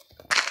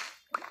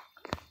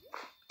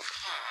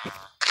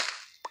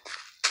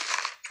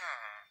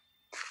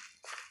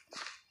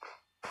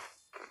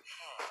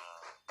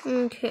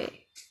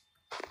 Okay.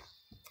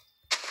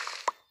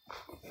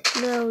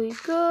 There we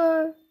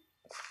go.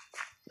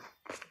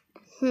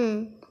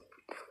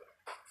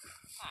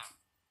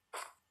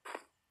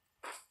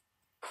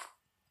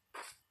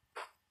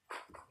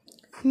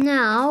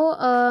 Now,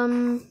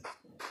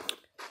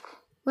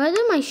 where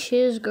did my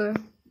shears go?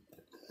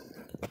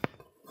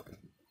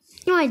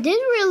 No, I did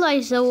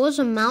realize there was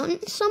a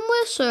mountain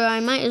somewhere, so I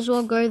might as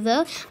well go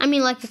there. I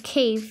mean, like a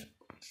cave.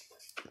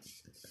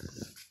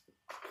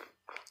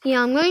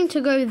 Yeah, I'm going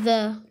to go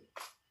there.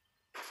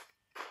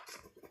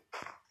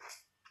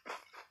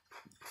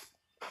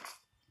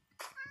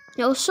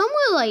 It was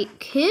somewhere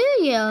like here?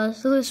 Yeah,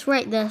 so it's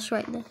right there,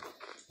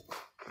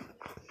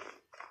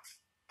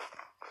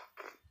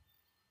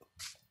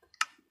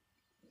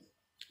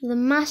 The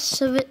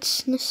mass of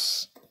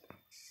itsness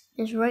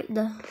is right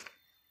there.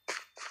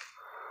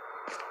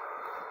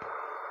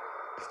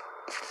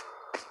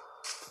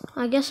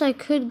 I guess I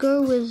could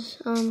go with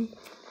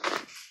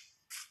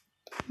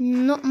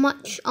not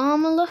much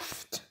armor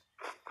left.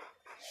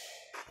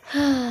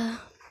 I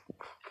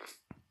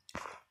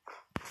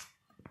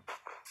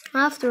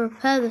have to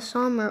repair this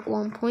armor at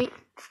one point.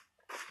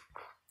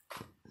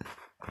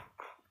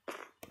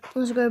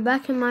 Let's go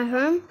back in my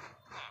home.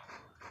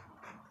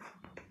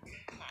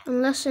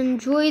 And let's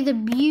enjoy the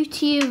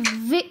beauty of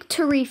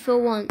victory for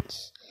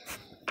once.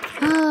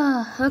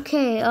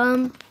 Okay,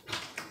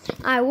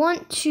 I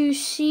want to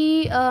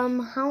see how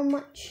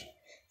much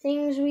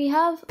things we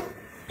have.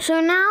 So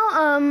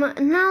now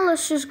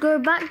let's just go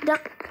back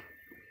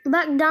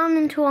down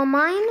into our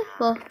mine.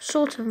 Well,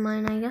 sort of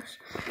mine, I guess.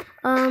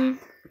 And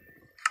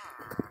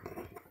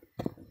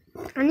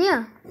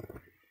yeah.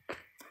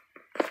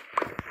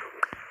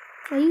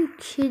 Are you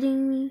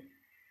kidding me?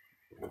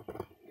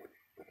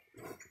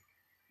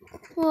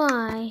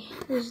 Why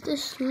does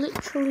this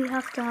literally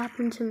have to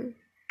happen to me?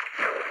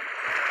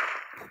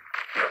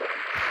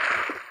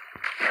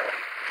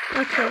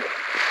 Okay.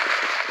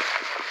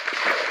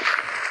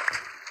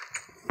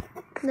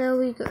 There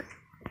we go.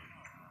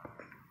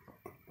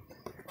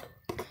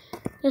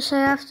 Guess I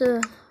have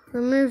to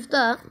remove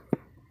that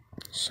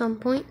at some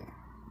point.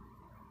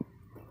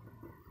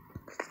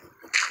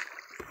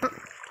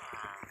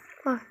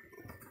 Oh.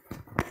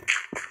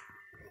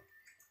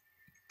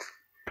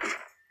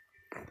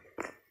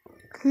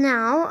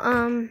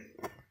 Now,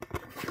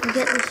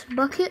 get this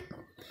bucket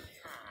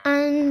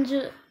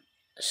and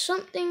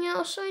something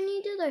else I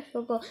needed. I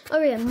forgot.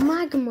 Oh yeah,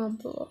 magma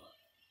block.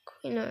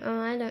 You know,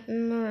 I don't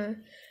know.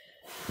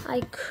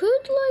 I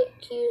could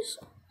like use.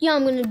 Yeah,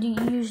 I'm gonna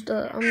use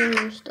that. I'm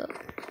gonna use that.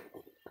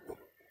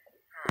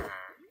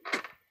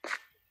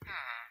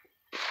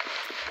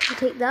 I'll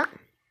take that.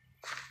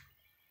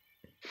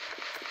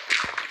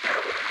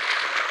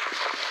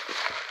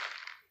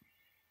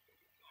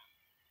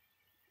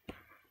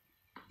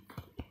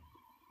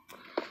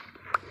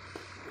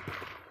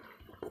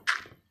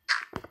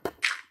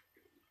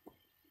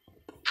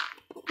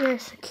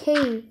 There's a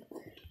cave.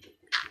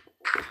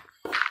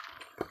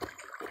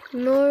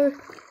 No.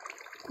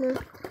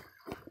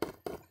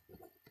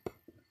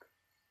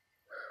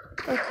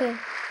 Okay.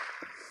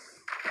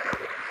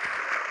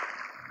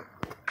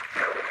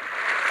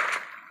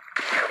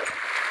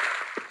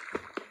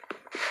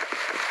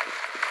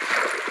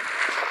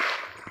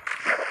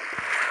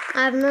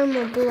 I have no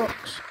more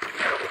blocks.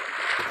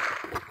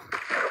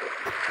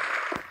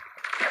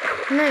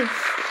 Nice.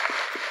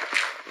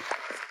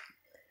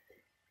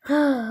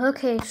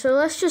 Okay, so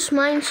let's just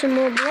mine some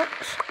more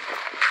blocks.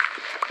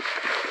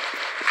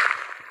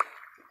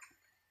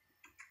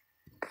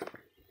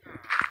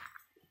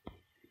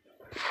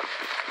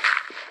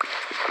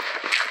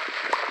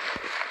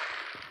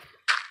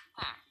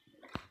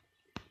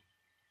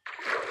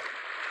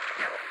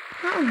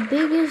 How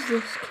big is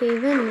this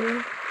cave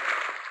anyway?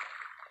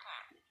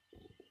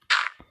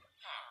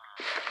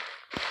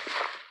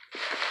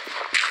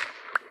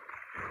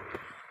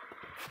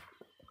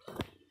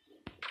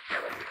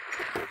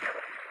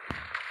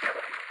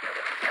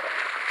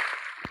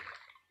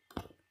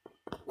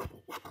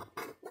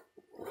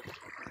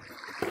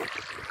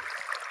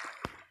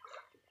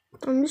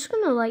 I'm just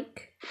gonna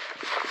like,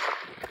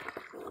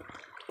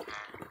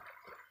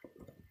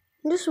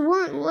 this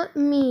won't let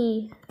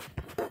me.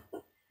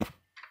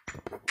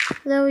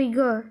 There we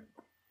go.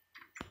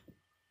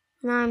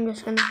 Now I'm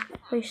just gonna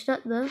place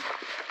that there.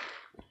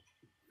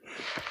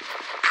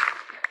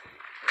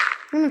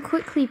 I'm gonna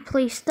quickly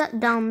place that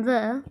down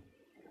there.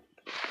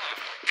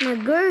 I'm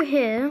gonna go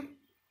here.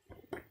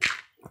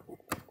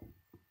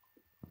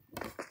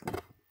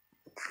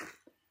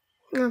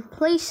 I'm gonna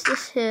place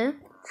this here.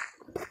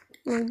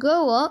 I'm gonna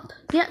go up,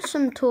 get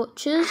some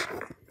torches.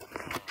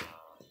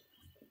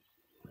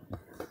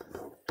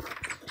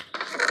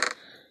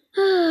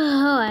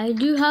 Oh, I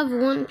do have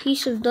one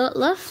piece of dirt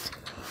left.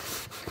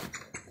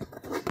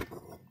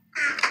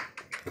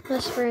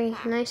 That's very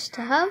nice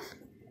to have.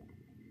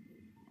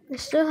 I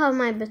still have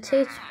my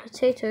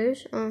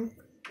potatoes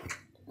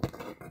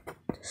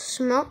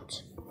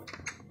smelt.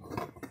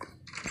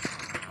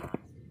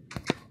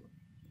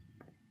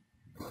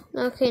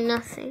 Okay,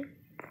 nothing.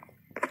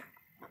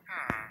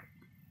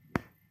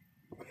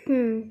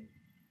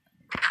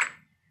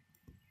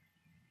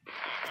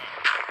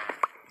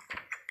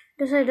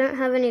 Guess I don't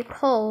have any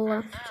coal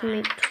left to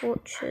make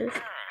torches.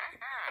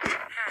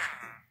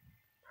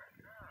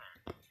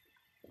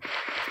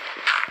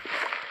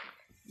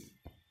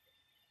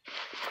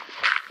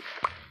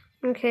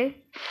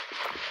 Okay.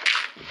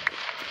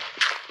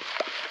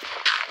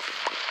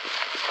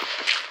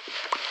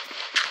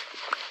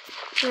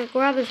 I'm gonna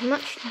grab as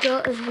much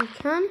dirt as we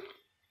can.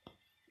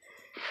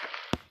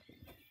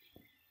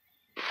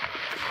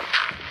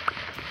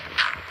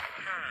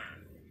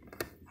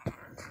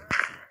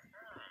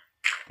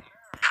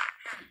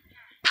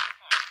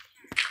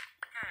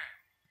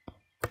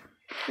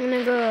 I'm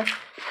gonna go a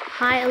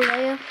higher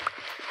layer.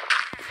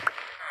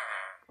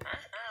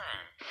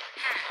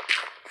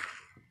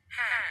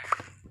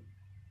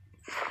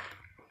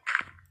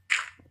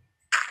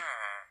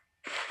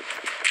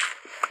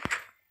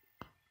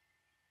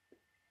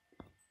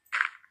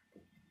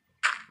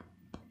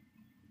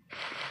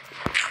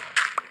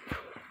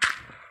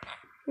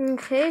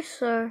 Okay,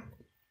 so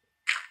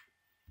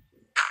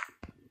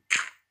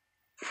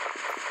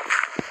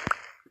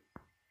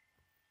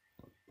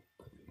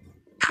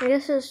I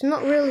guess it's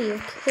not really a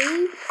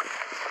cave.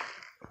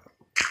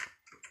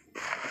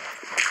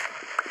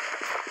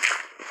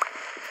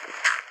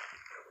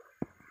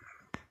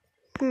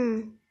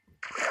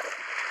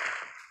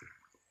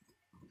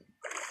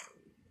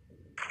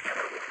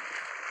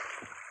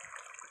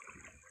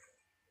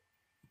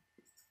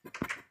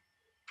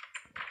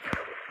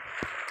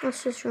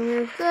 Let's just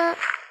remove that.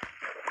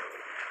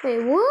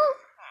 Wait, what?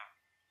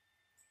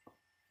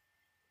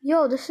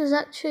 Yo, this is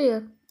actually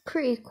a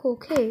pretty cool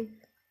cave.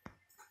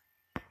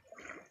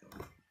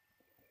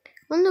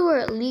 Wonder where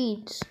it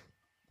leads.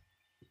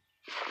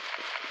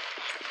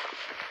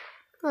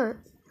 Oh, it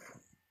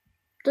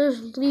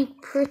does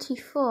lead pretty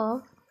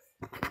far.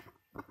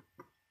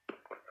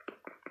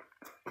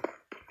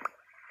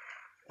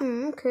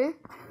 Okay.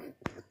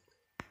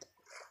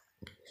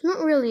 It's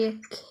not really a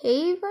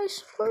cave, I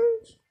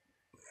suppose.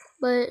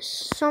 but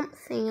it's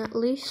something at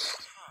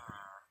least.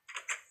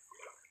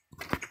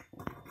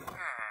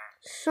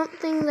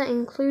 Something that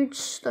includes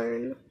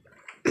stone.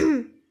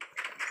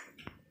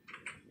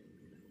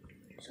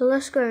 So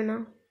let's go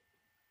now.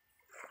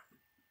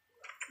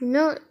 You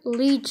know it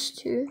leads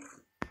to.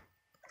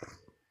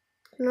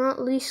 No,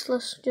 at least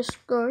let's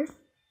just go.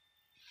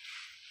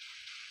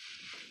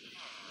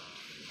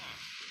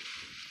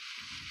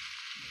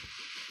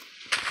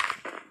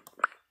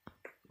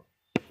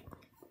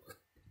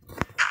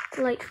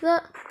 Like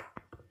that.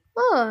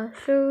 Oh,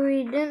 so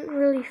we didn't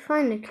really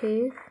find a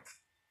cave.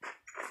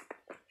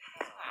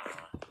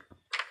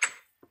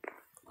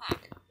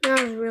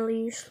 That was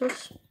really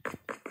useless.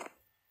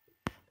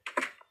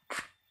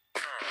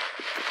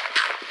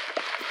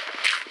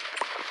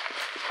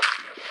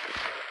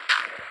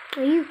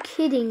 Are you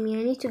kidding me?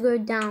 I need to go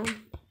down.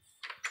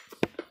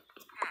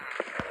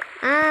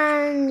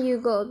 And you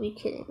gotta be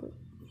kidding me.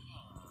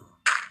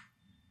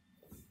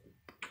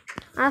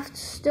 I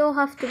still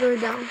have to go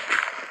down.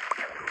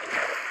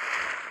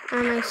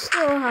 And I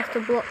still have to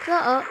block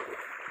that up.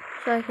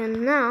 So I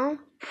can now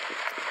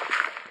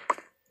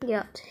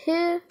get up to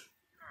here.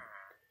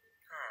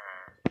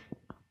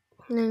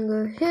 And then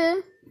go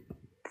here.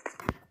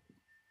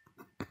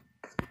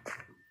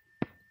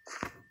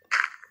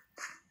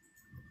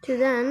 To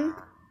then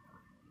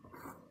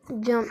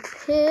jump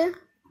here.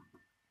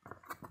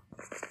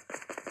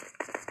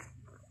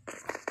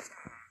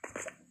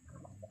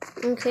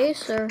 Okay,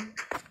 so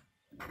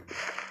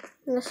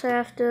I guess I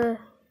have to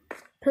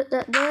put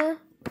that there,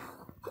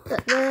 put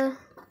that there,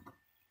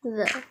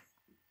 there.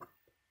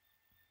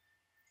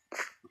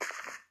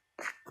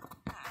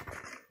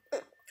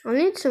 I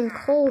need some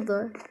coal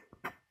though.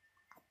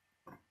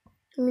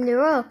 I mean,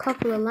 there are a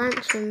couple of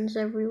lanterns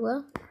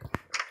everywhere.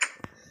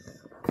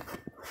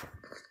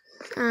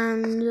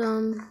 And,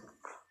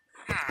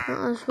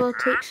 might as well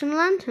take some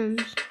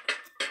lanterns.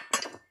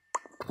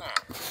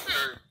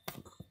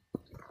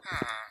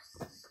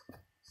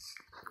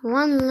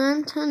 One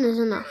lantern is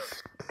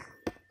enough.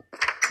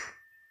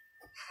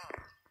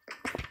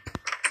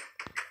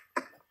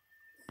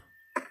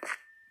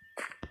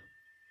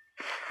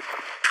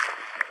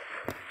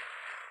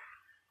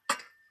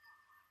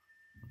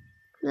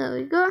 There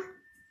we go.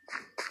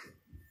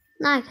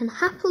 Now I can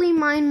happily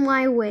mine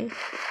my way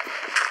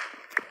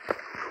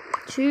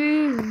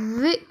to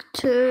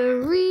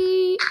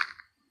victory.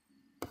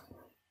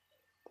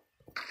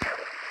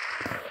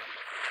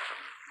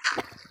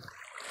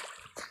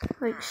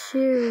 Like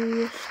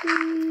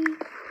seriously,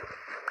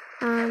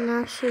 and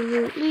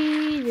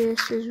absolutely,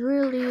 this is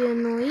really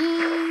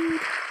annoying.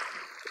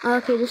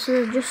 Okay, this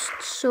is just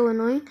so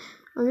annoying.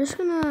 I'm just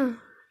gonna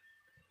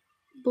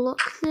block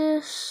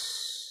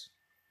this,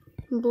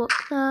 block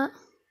that.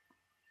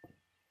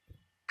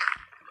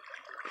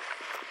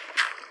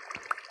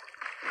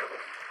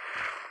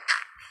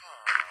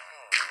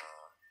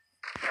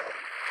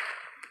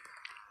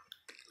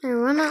 I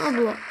run out of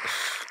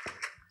blocks.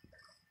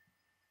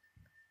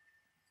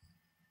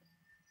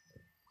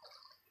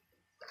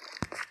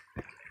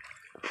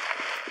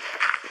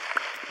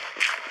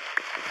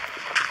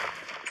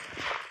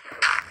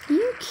 Are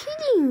you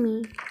kidding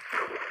me?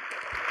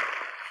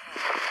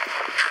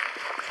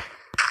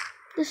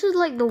 This is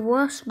like the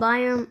worst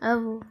biome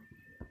ever.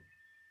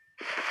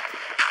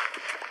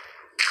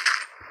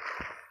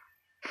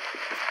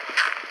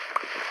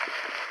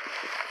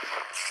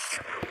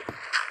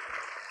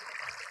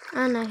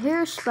 And I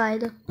hear a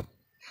spider.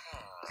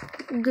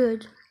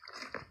 Good.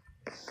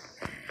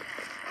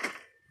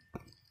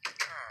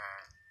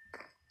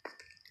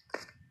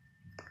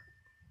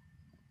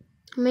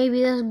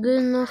 Maybe that's good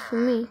enough for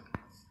me.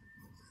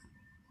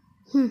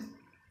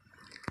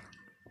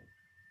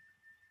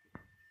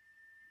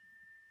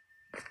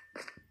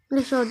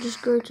 Guess I'll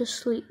just go to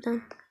sleep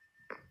then.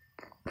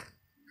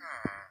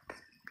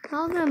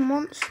 Are there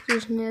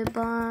monsters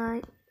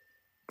nearby?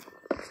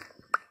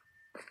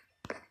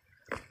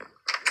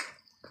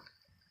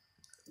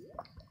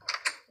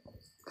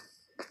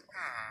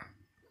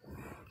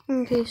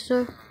 Okay,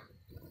 so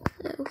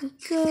there we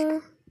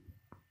go.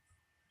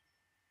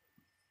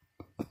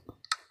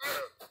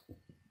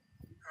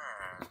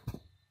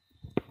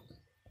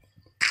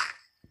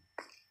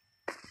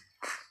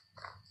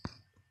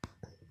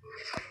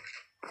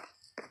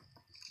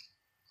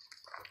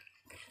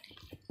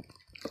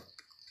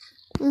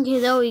 Okay,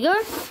 there we go.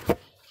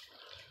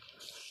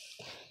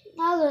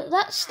 Now that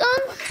that's done,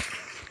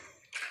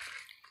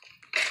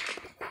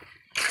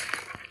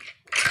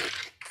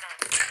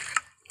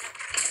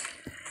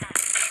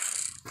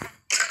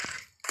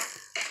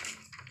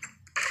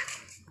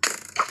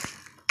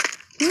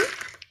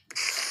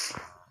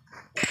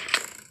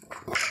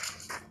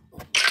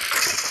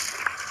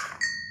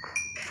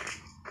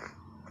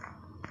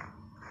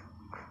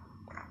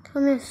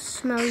 come here,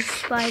 smelly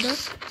spider.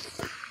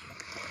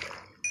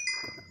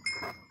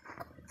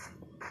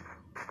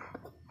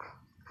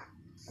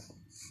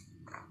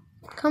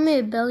 Come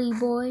here, belly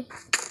boy.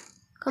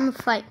 Come and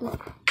fight me.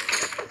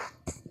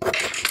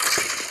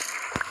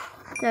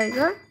 There you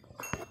go.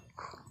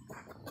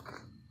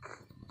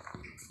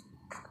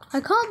 I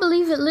can't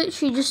believe it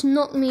literally just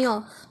knocked me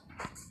off.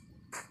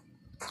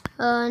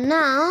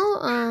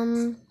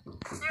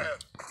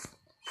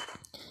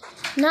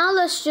 Now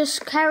let's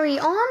just carry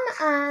on,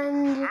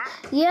 and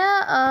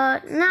yeah,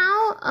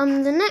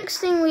 the next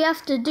thing we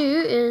have to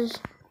do is,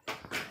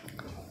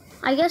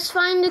 I guess,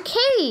 find a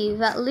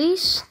cave at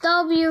least.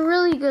 That'll be a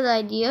really good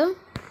idea.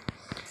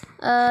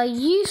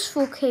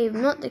 Useful cave,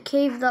 not the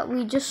cave that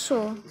we just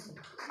saw.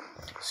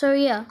 So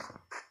yeah,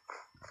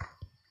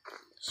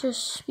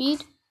 just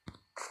speed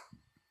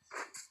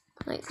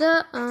like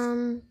that.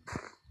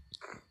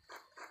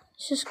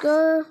 Let's just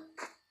go.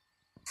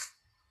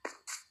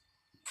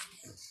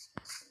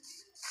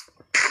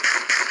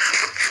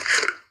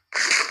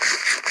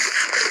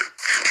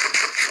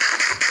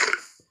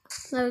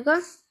 There we go.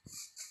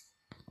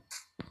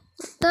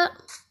 Like that.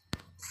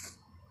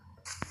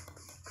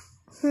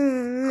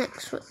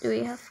 Next, what do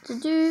we have to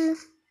do?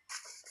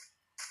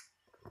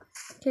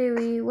 Okay,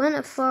 we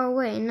went far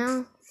away.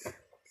 Now,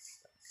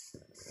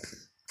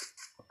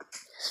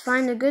 let's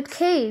find a good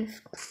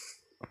cave.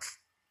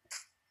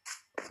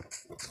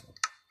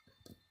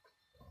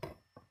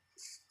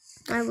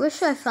 I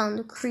wish I found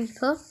a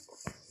creeper.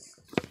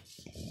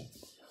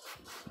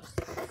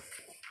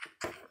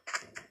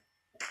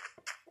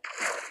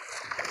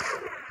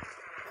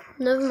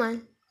 Never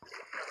mind.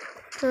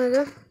 There we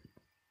go.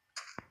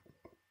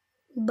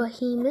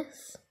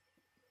 Behemoth.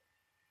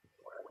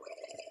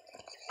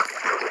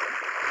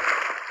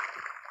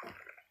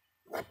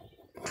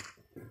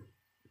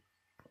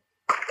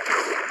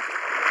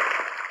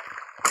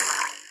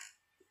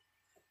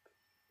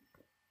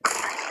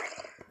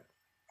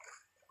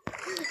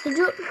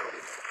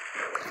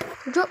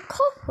 Drop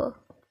copper.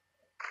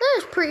 That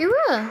is pretty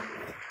rare.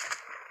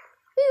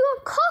 You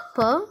got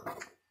copper?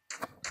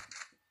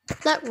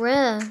 That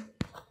rare.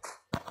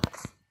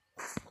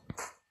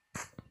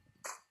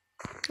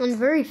 And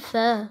very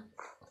fair.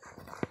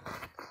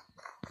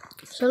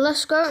 So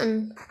let's go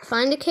and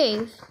find a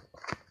cave.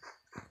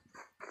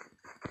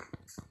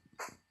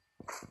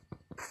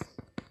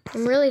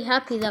 I'm really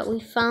happy that we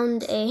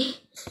found a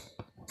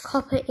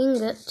copper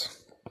ingot.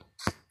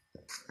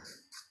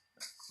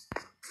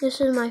 This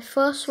is my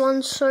first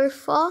one so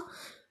far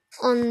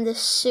on this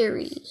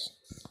series.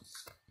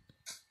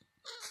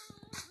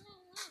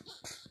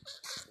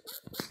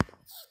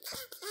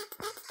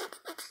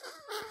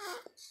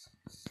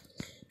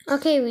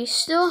 Okay, we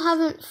still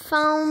haven't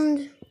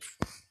found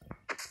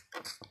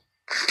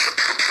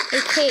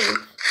a cave.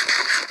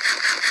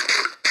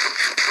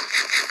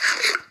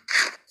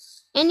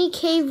 Any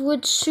cave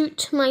would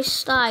suit my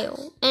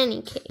style.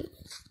 Any cave.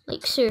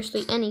 Like,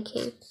 seriously, any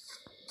cave.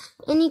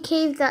 Any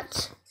cave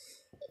that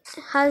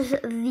has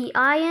the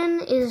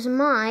iron is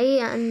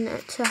mine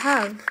to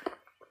have.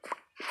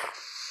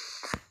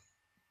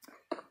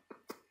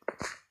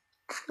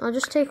 I'll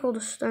just take all the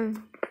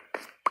stone.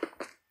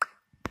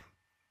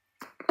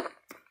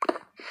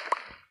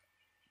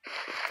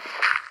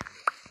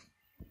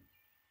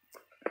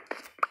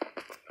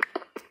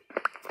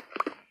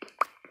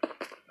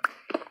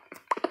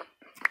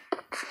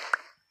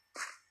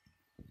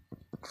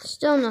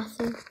 Still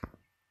nothing.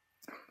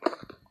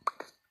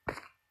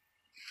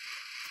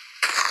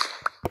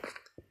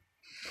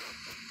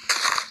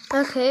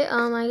 Okay,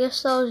 I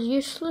guess that was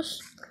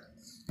useless.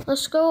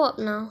 Let's go up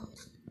now.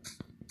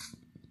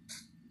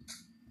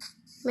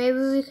 Maybe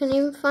we can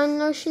even find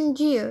an ocean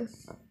geo.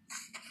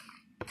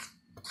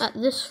 At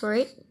this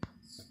rate.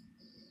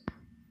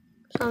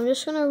 So I'm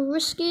just gonna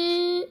risk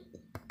it.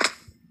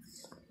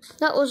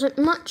 That wasn't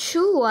much.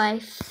 Ooh,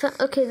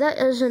 okay, that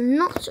is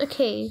not a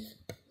cave.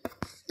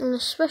 And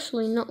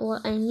especially not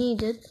what I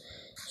needed.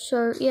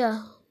 So,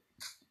 yeah.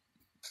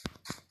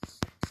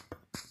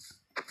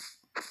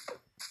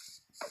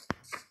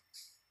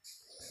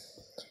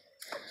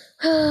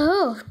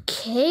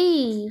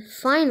 Okay,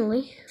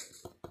 finally.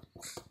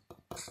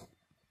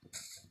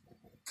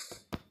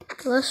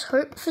 Let's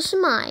hope for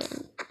some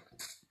iron.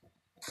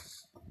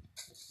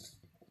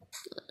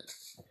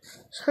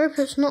 Let's hope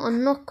it's not a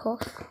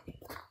knockoff.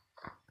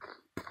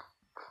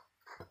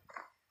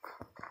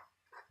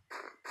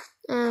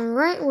 And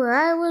right where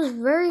I was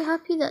very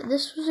happy that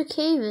this was a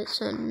cave, it's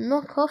a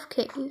knockoff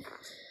cave.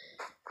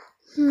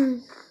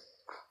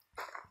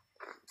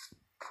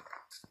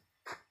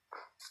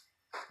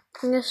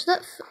 I guess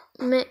that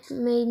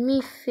made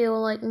me feel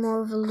like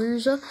more of a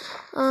loser.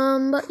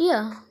 But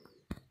yeah.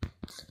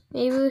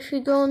 Maybe if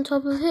we go on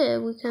top of here,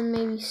 we can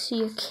maybe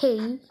see a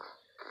cave.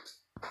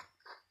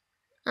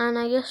 And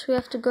I guess we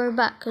have to go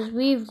back, because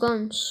we've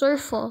gone so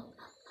far.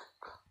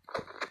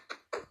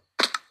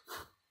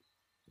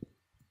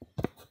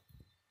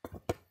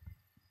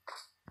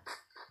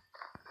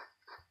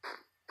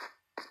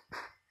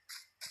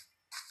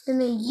 Let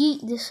me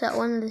yeet this at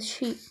one of the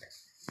sheep.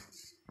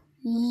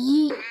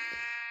 Yeet.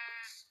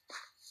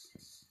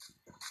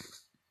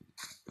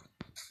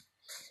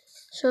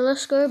 So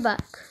let's go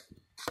back.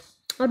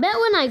 I bet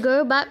when I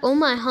go back, all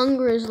my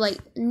hunger is like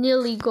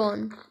nearly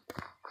gone.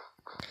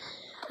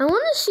 I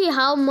want to see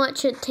how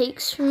much it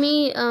takes for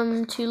me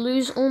to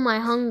lose all my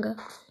hunger.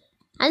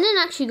 I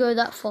didn't actually go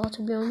that far,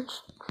 to be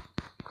honest.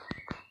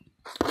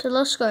 So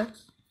let's go.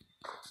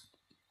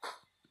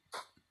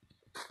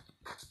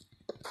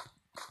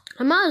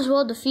 I might as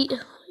well defeat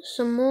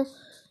some more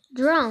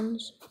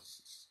drowns.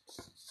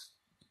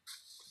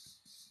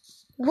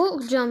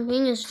 Walk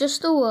jumping is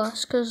just the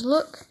worst, because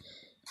look,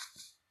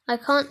 I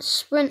can't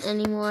sprint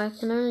anymore, I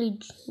can only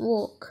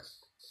walk.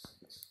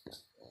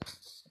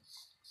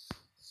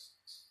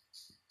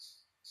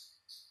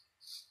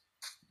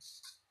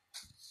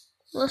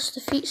 Let's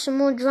defeat some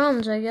more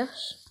drowns, I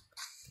guess.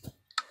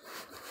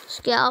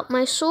 Let's get out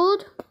my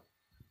sword.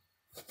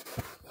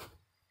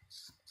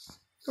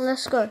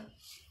 Let's go.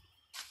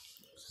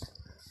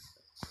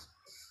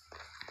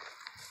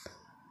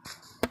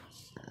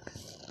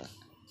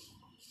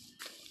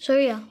 So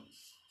yeah.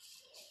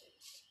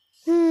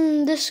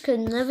 This could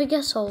never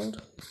get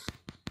old.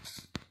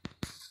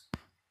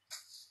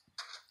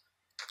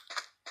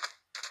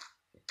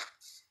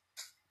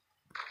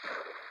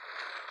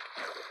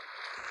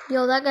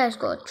 Yo, that guy's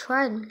got a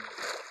trident.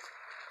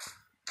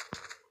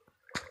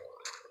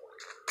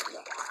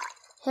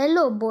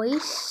 Hello,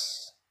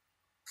 boys.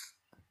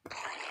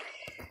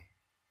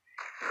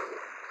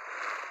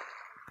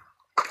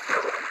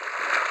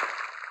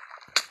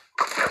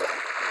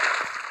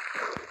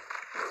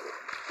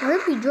 I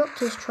hope he dropped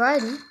his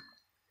trident.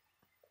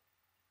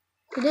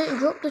 He didn't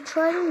drop the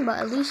trident, but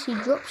at least he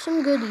dropped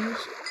some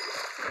goodies.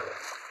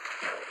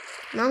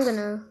 Now I'm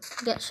gonna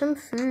get some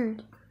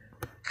food.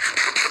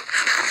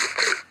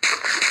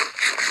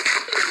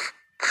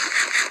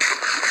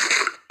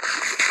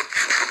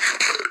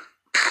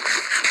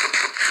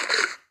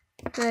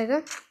 There you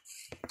go.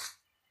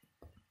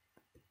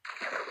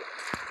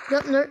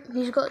 Yep, no,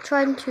 he's got a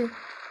trident too.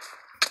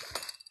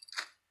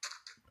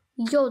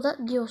 Yo,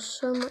 that deals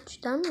so much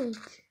damage.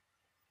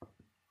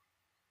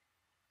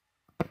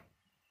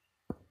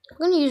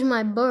 I'm gonna use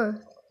my bow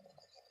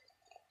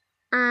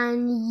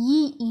and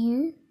yeet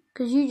you,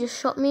 because you just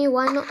shot me.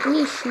 Why not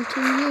me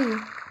shooting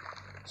you?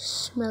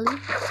 Smelly.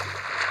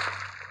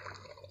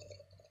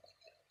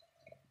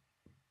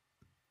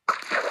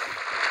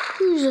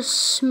 Who's a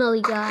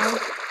smelly guy?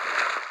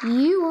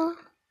 You are.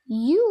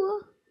 You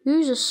are.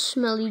 Who's a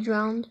smelly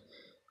drowned?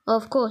 Oh,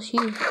 of course,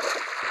 you.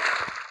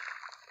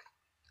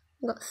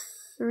 Got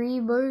 3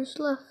 bows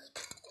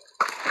left.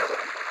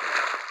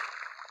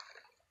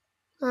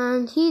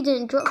 And he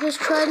didn't drop his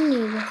trident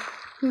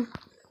either.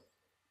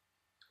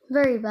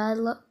 Very bad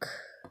luck.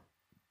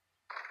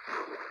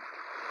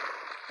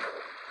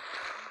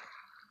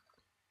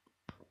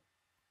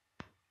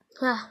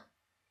 Ah.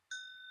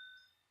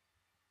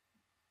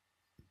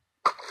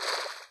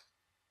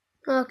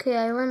 Okay,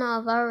 I ran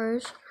out of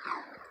arrows.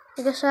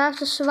 I guess I have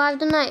to survive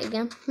the night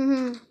again.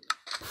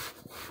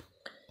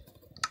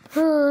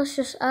 Oh, let's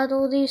just add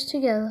all these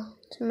together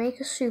to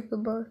make a super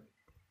bow.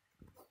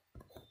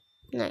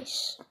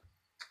 Nice.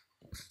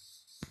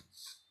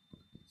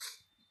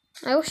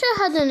 I wish I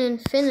had an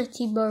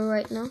infinity bow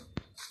right now.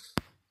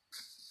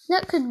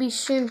 That could be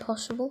soon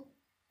possible.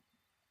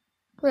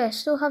 Wait, I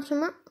still have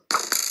some arrows.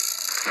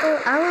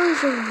 Oh,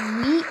 arrows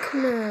of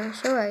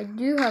weakness. Oh, I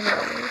do have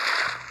arrows.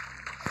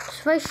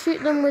 If I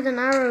shoot them with an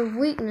arrow of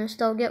weakness,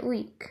 they'll get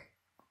weak.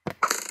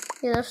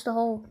 Yeah, that's the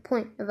whole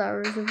point of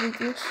arrows of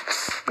weakness.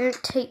 They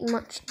don't take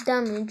much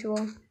damage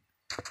or...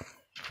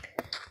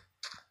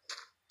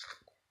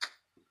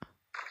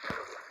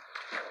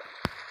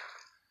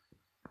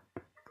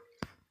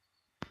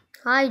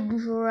 I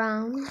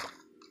drowned.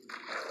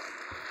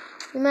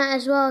 You might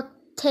as well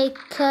take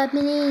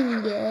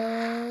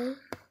Kapaninga.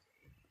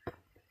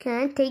 Can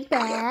I take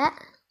that?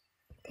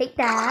 Take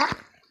that.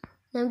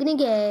 I'm gonna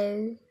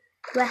go.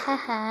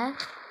 Wahaha.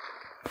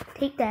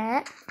 Take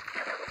that.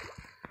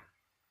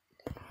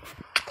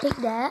 Take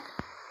that.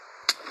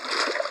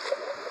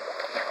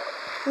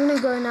 I'm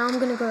gonna go now. I'm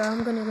gonna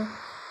go.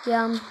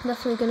 Yeah, I'm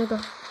definitely gonna go.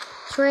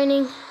 It's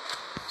raining.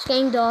 It's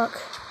getting dark.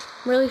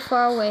 I'm really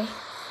far away.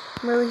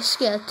 I'm really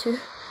scared too.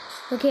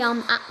 Okay, I'm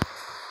at...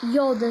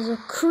 Yo, there's a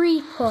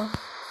creeper.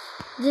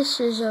 This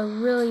is a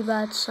really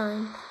bad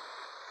sign.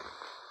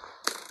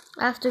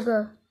 I have to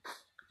go.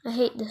 I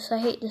hate this. I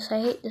hate this.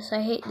 I hate this.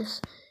 I hate this.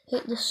 I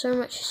hate this so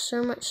much.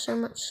 So much. So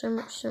much. So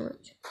much. So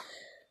much.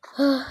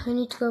 I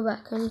need to go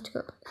back. I need to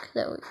go back.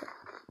 There we go.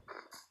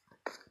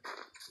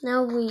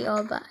 Now we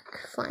are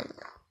back. Finally.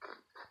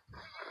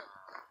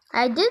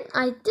 I did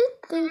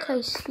think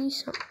I see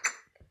something.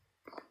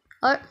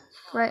 Oh,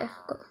 right. I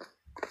forgot.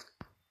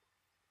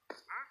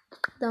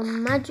 The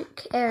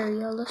magic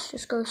area. Let's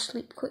just go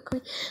sleep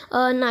quickly.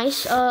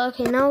 Nice.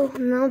 Okay, now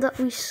that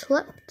we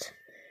slept,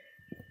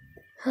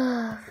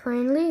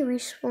 finally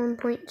respawn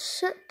point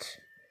set.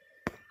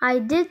 I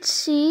did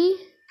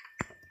see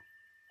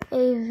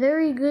a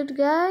very good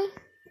guy.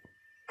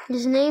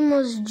 His name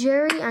was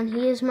Jerry, and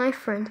he is my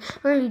friend.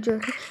 I'm only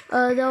joking.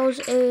 There was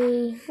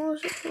a... What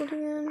was it called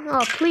again?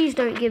 Oh, please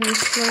don't give me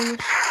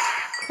slowness.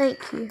 Thank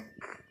you.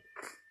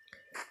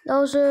 There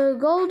was a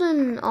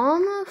golden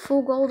armor,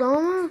 full gold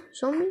armor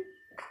zombie.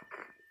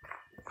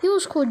 He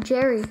was called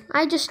Jerry.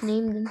 I just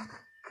named him.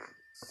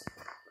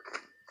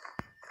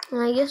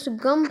 And I guess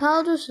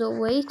gunpowder's the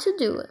way to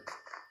do it.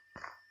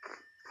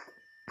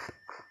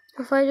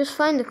 If I just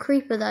find the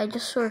creeper that I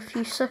just saw a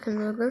few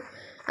seconds ago,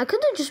 I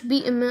could have just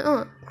beaten him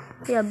up.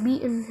 Yeah,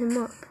 beaten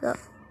him up.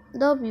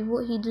 That'll be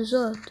what he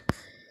deserved.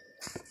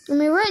 I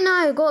mean, right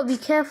now I gotta be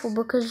careful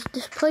because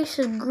this place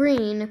is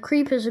green. The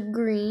creepers are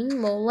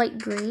green, well, light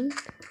green.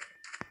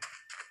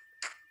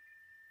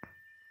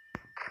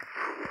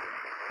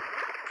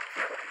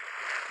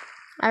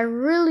 I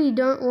really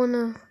don't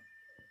wanna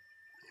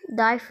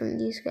die from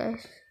these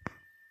guys.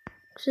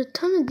 There's a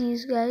ton of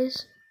these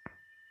guys.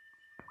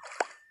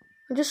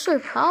 They're just so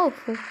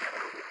powerful.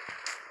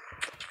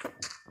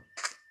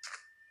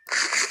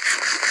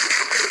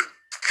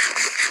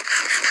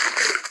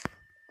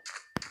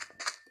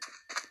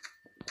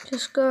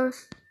 Just go.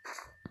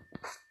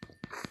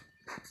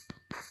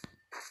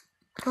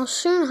 I'll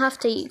soon have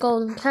to eat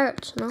golden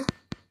carrots now.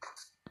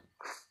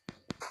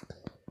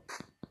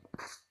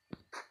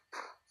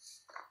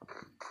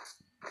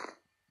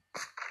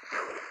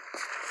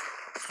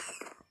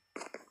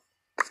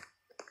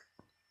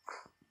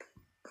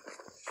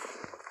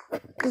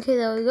 Okay,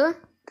 there we go.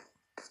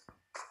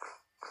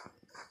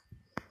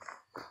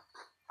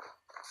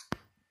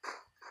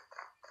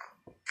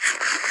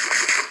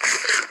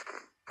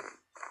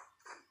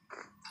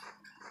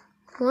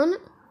 Want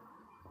it?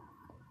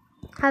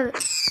 Have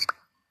it.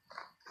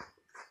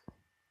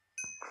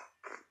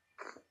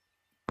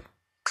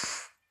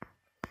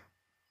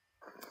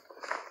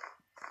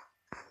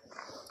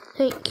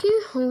 Thank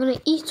you. I'm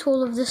gonna eat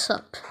all of this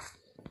up.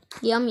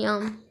 Yum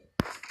yum.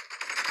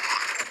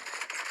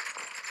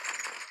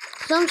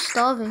 'Cause I'm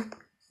starving.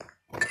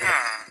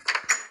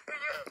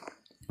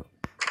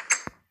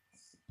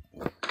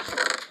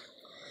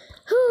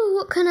 Ooh,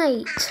 what can I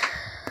eat?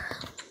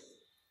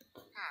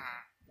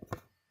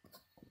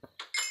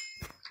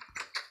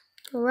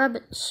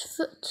 Rabbit's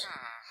foot.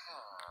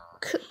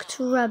 Cooked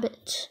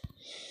rabbit.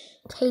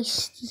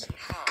 Tasty.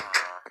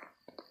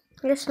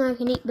 I guess now I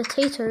can eat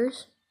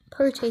potatoes.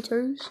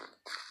 Potatoes.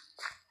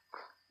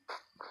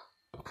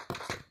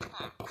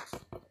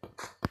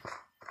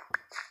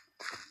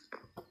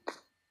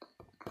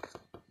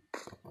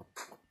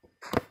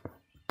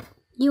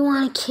 You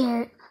want a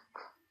carrot?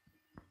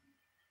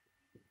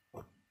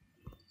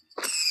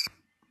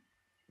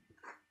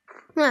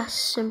 That's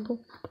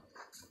simple.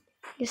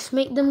 Just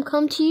make them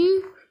come to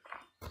you.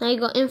 Now you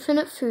got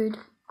infinite food.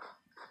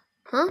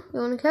 Huh? You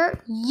want a carrot?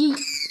 Yeet.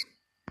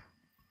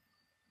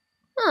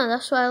 Oh,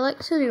 that's what I like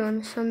to do on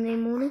a Sunday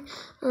morning.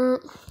 Where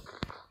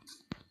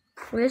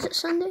is it,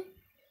 Sunday?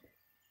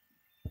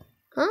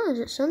 Huh? Is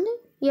it Sunday?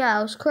 Yeah,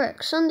 I was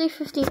correct. Sunday,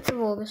 15th of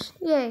August.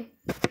 Yay.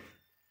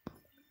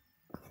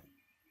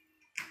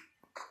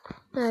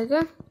 There we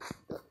go.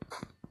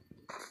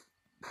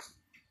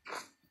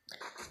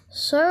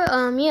 So,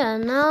 yeah,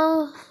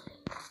 now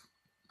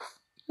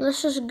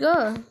let's just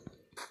go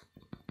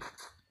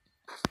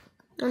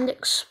and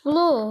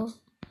explore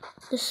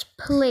this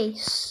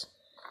place.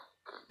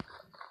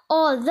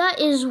 Oh, that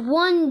is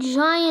one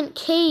giant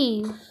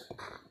cave.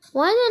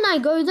 Why didn't I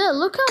go there?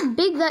 Look how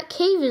big that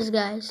cave is,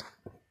 guys.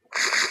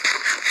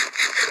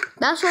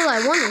 That's all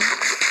I wanted.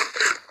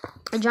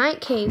 A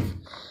giant cave.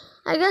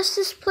 I guess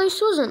this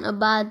place wasn't a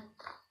bad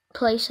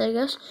place, I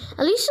guess.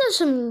 At least there's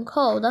some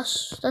coal.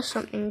 That's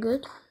something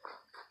good.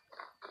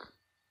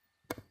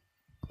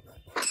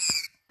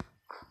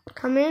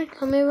 Come here,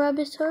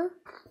 rabbito.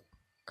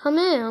 Come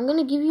here, I'm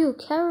gonna give you a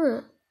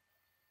carrot.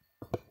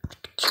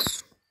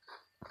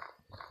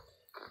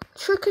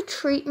 Trick or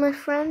treat, my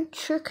friend.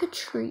 Trick or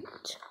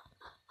treat.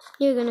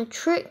 You're gonna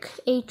trick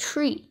a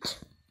treat.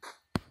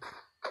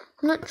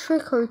 Not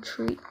trick or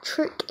treat.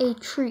 Trick a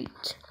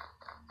treat.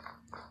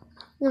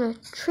 I'm gonna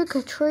trick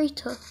a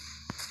traitor.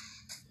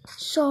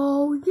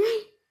 So,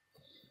 yay.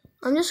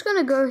 I'm just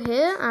gonna go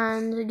here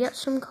and get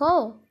some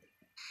coal.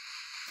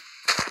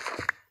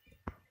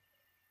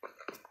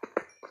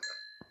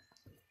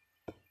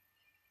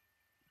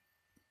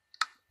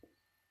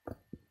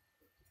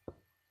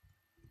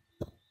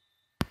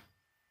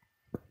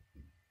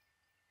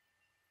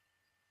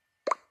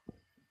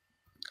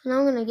 Now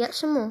I'm gonna get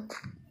some more.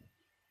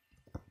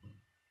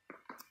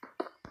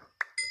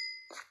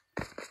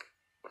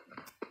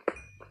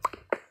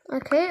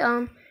 Okay,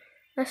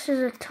 this is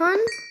a ton.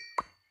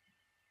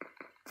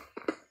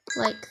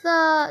 Like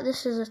that.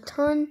 This is a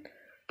ton.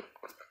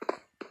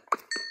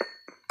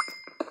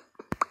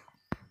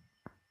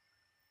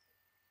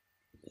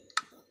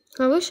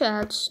 I wish I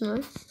had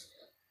snow.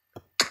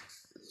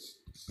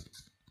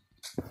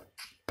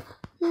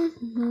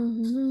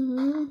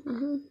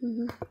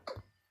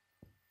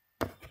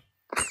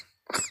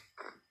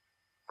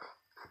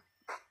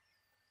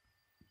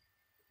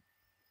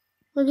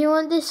 What do you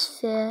want this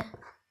for?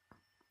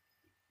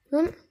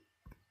 Come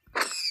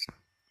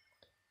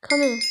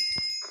here.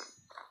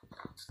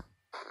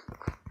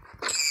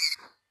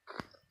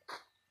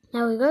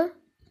 There we go.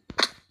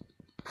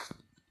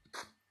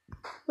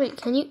 Wait,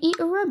 can you eat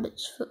a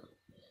rabbit's foot?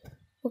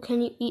 Or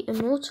can you eat a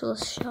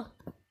nautilus shell?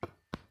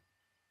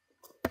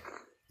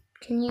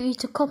 Can you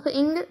eat a copper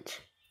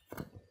ingot?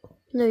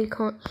 No, you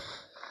can't.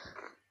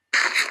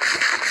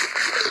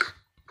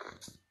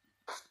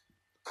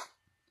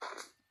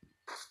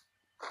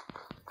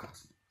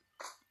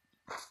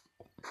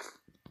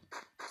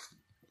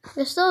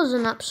 Guess that was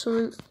an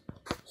absolute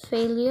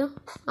failure.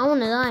 I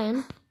wanted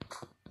iron.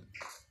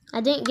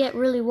 I didn't get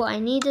really what I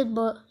needed,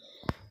 but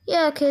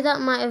yeah, okay, that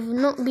might have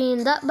not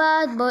been that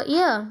bad, but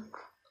yeah.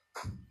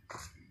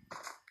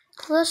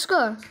 Let's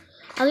go.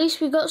 At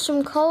least we got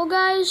some coal,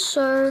 guys,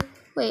 so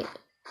wait.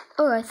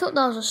 Oh, I thought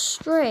that was a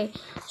stray.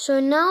 So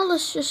now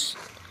let's just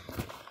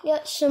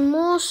get some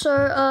more.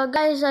 So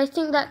guys, I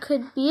think that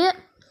could be it.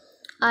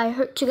 I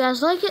hope you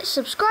guys like it.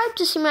 Subscribe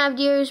to see my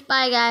videos.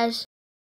 Bye guys.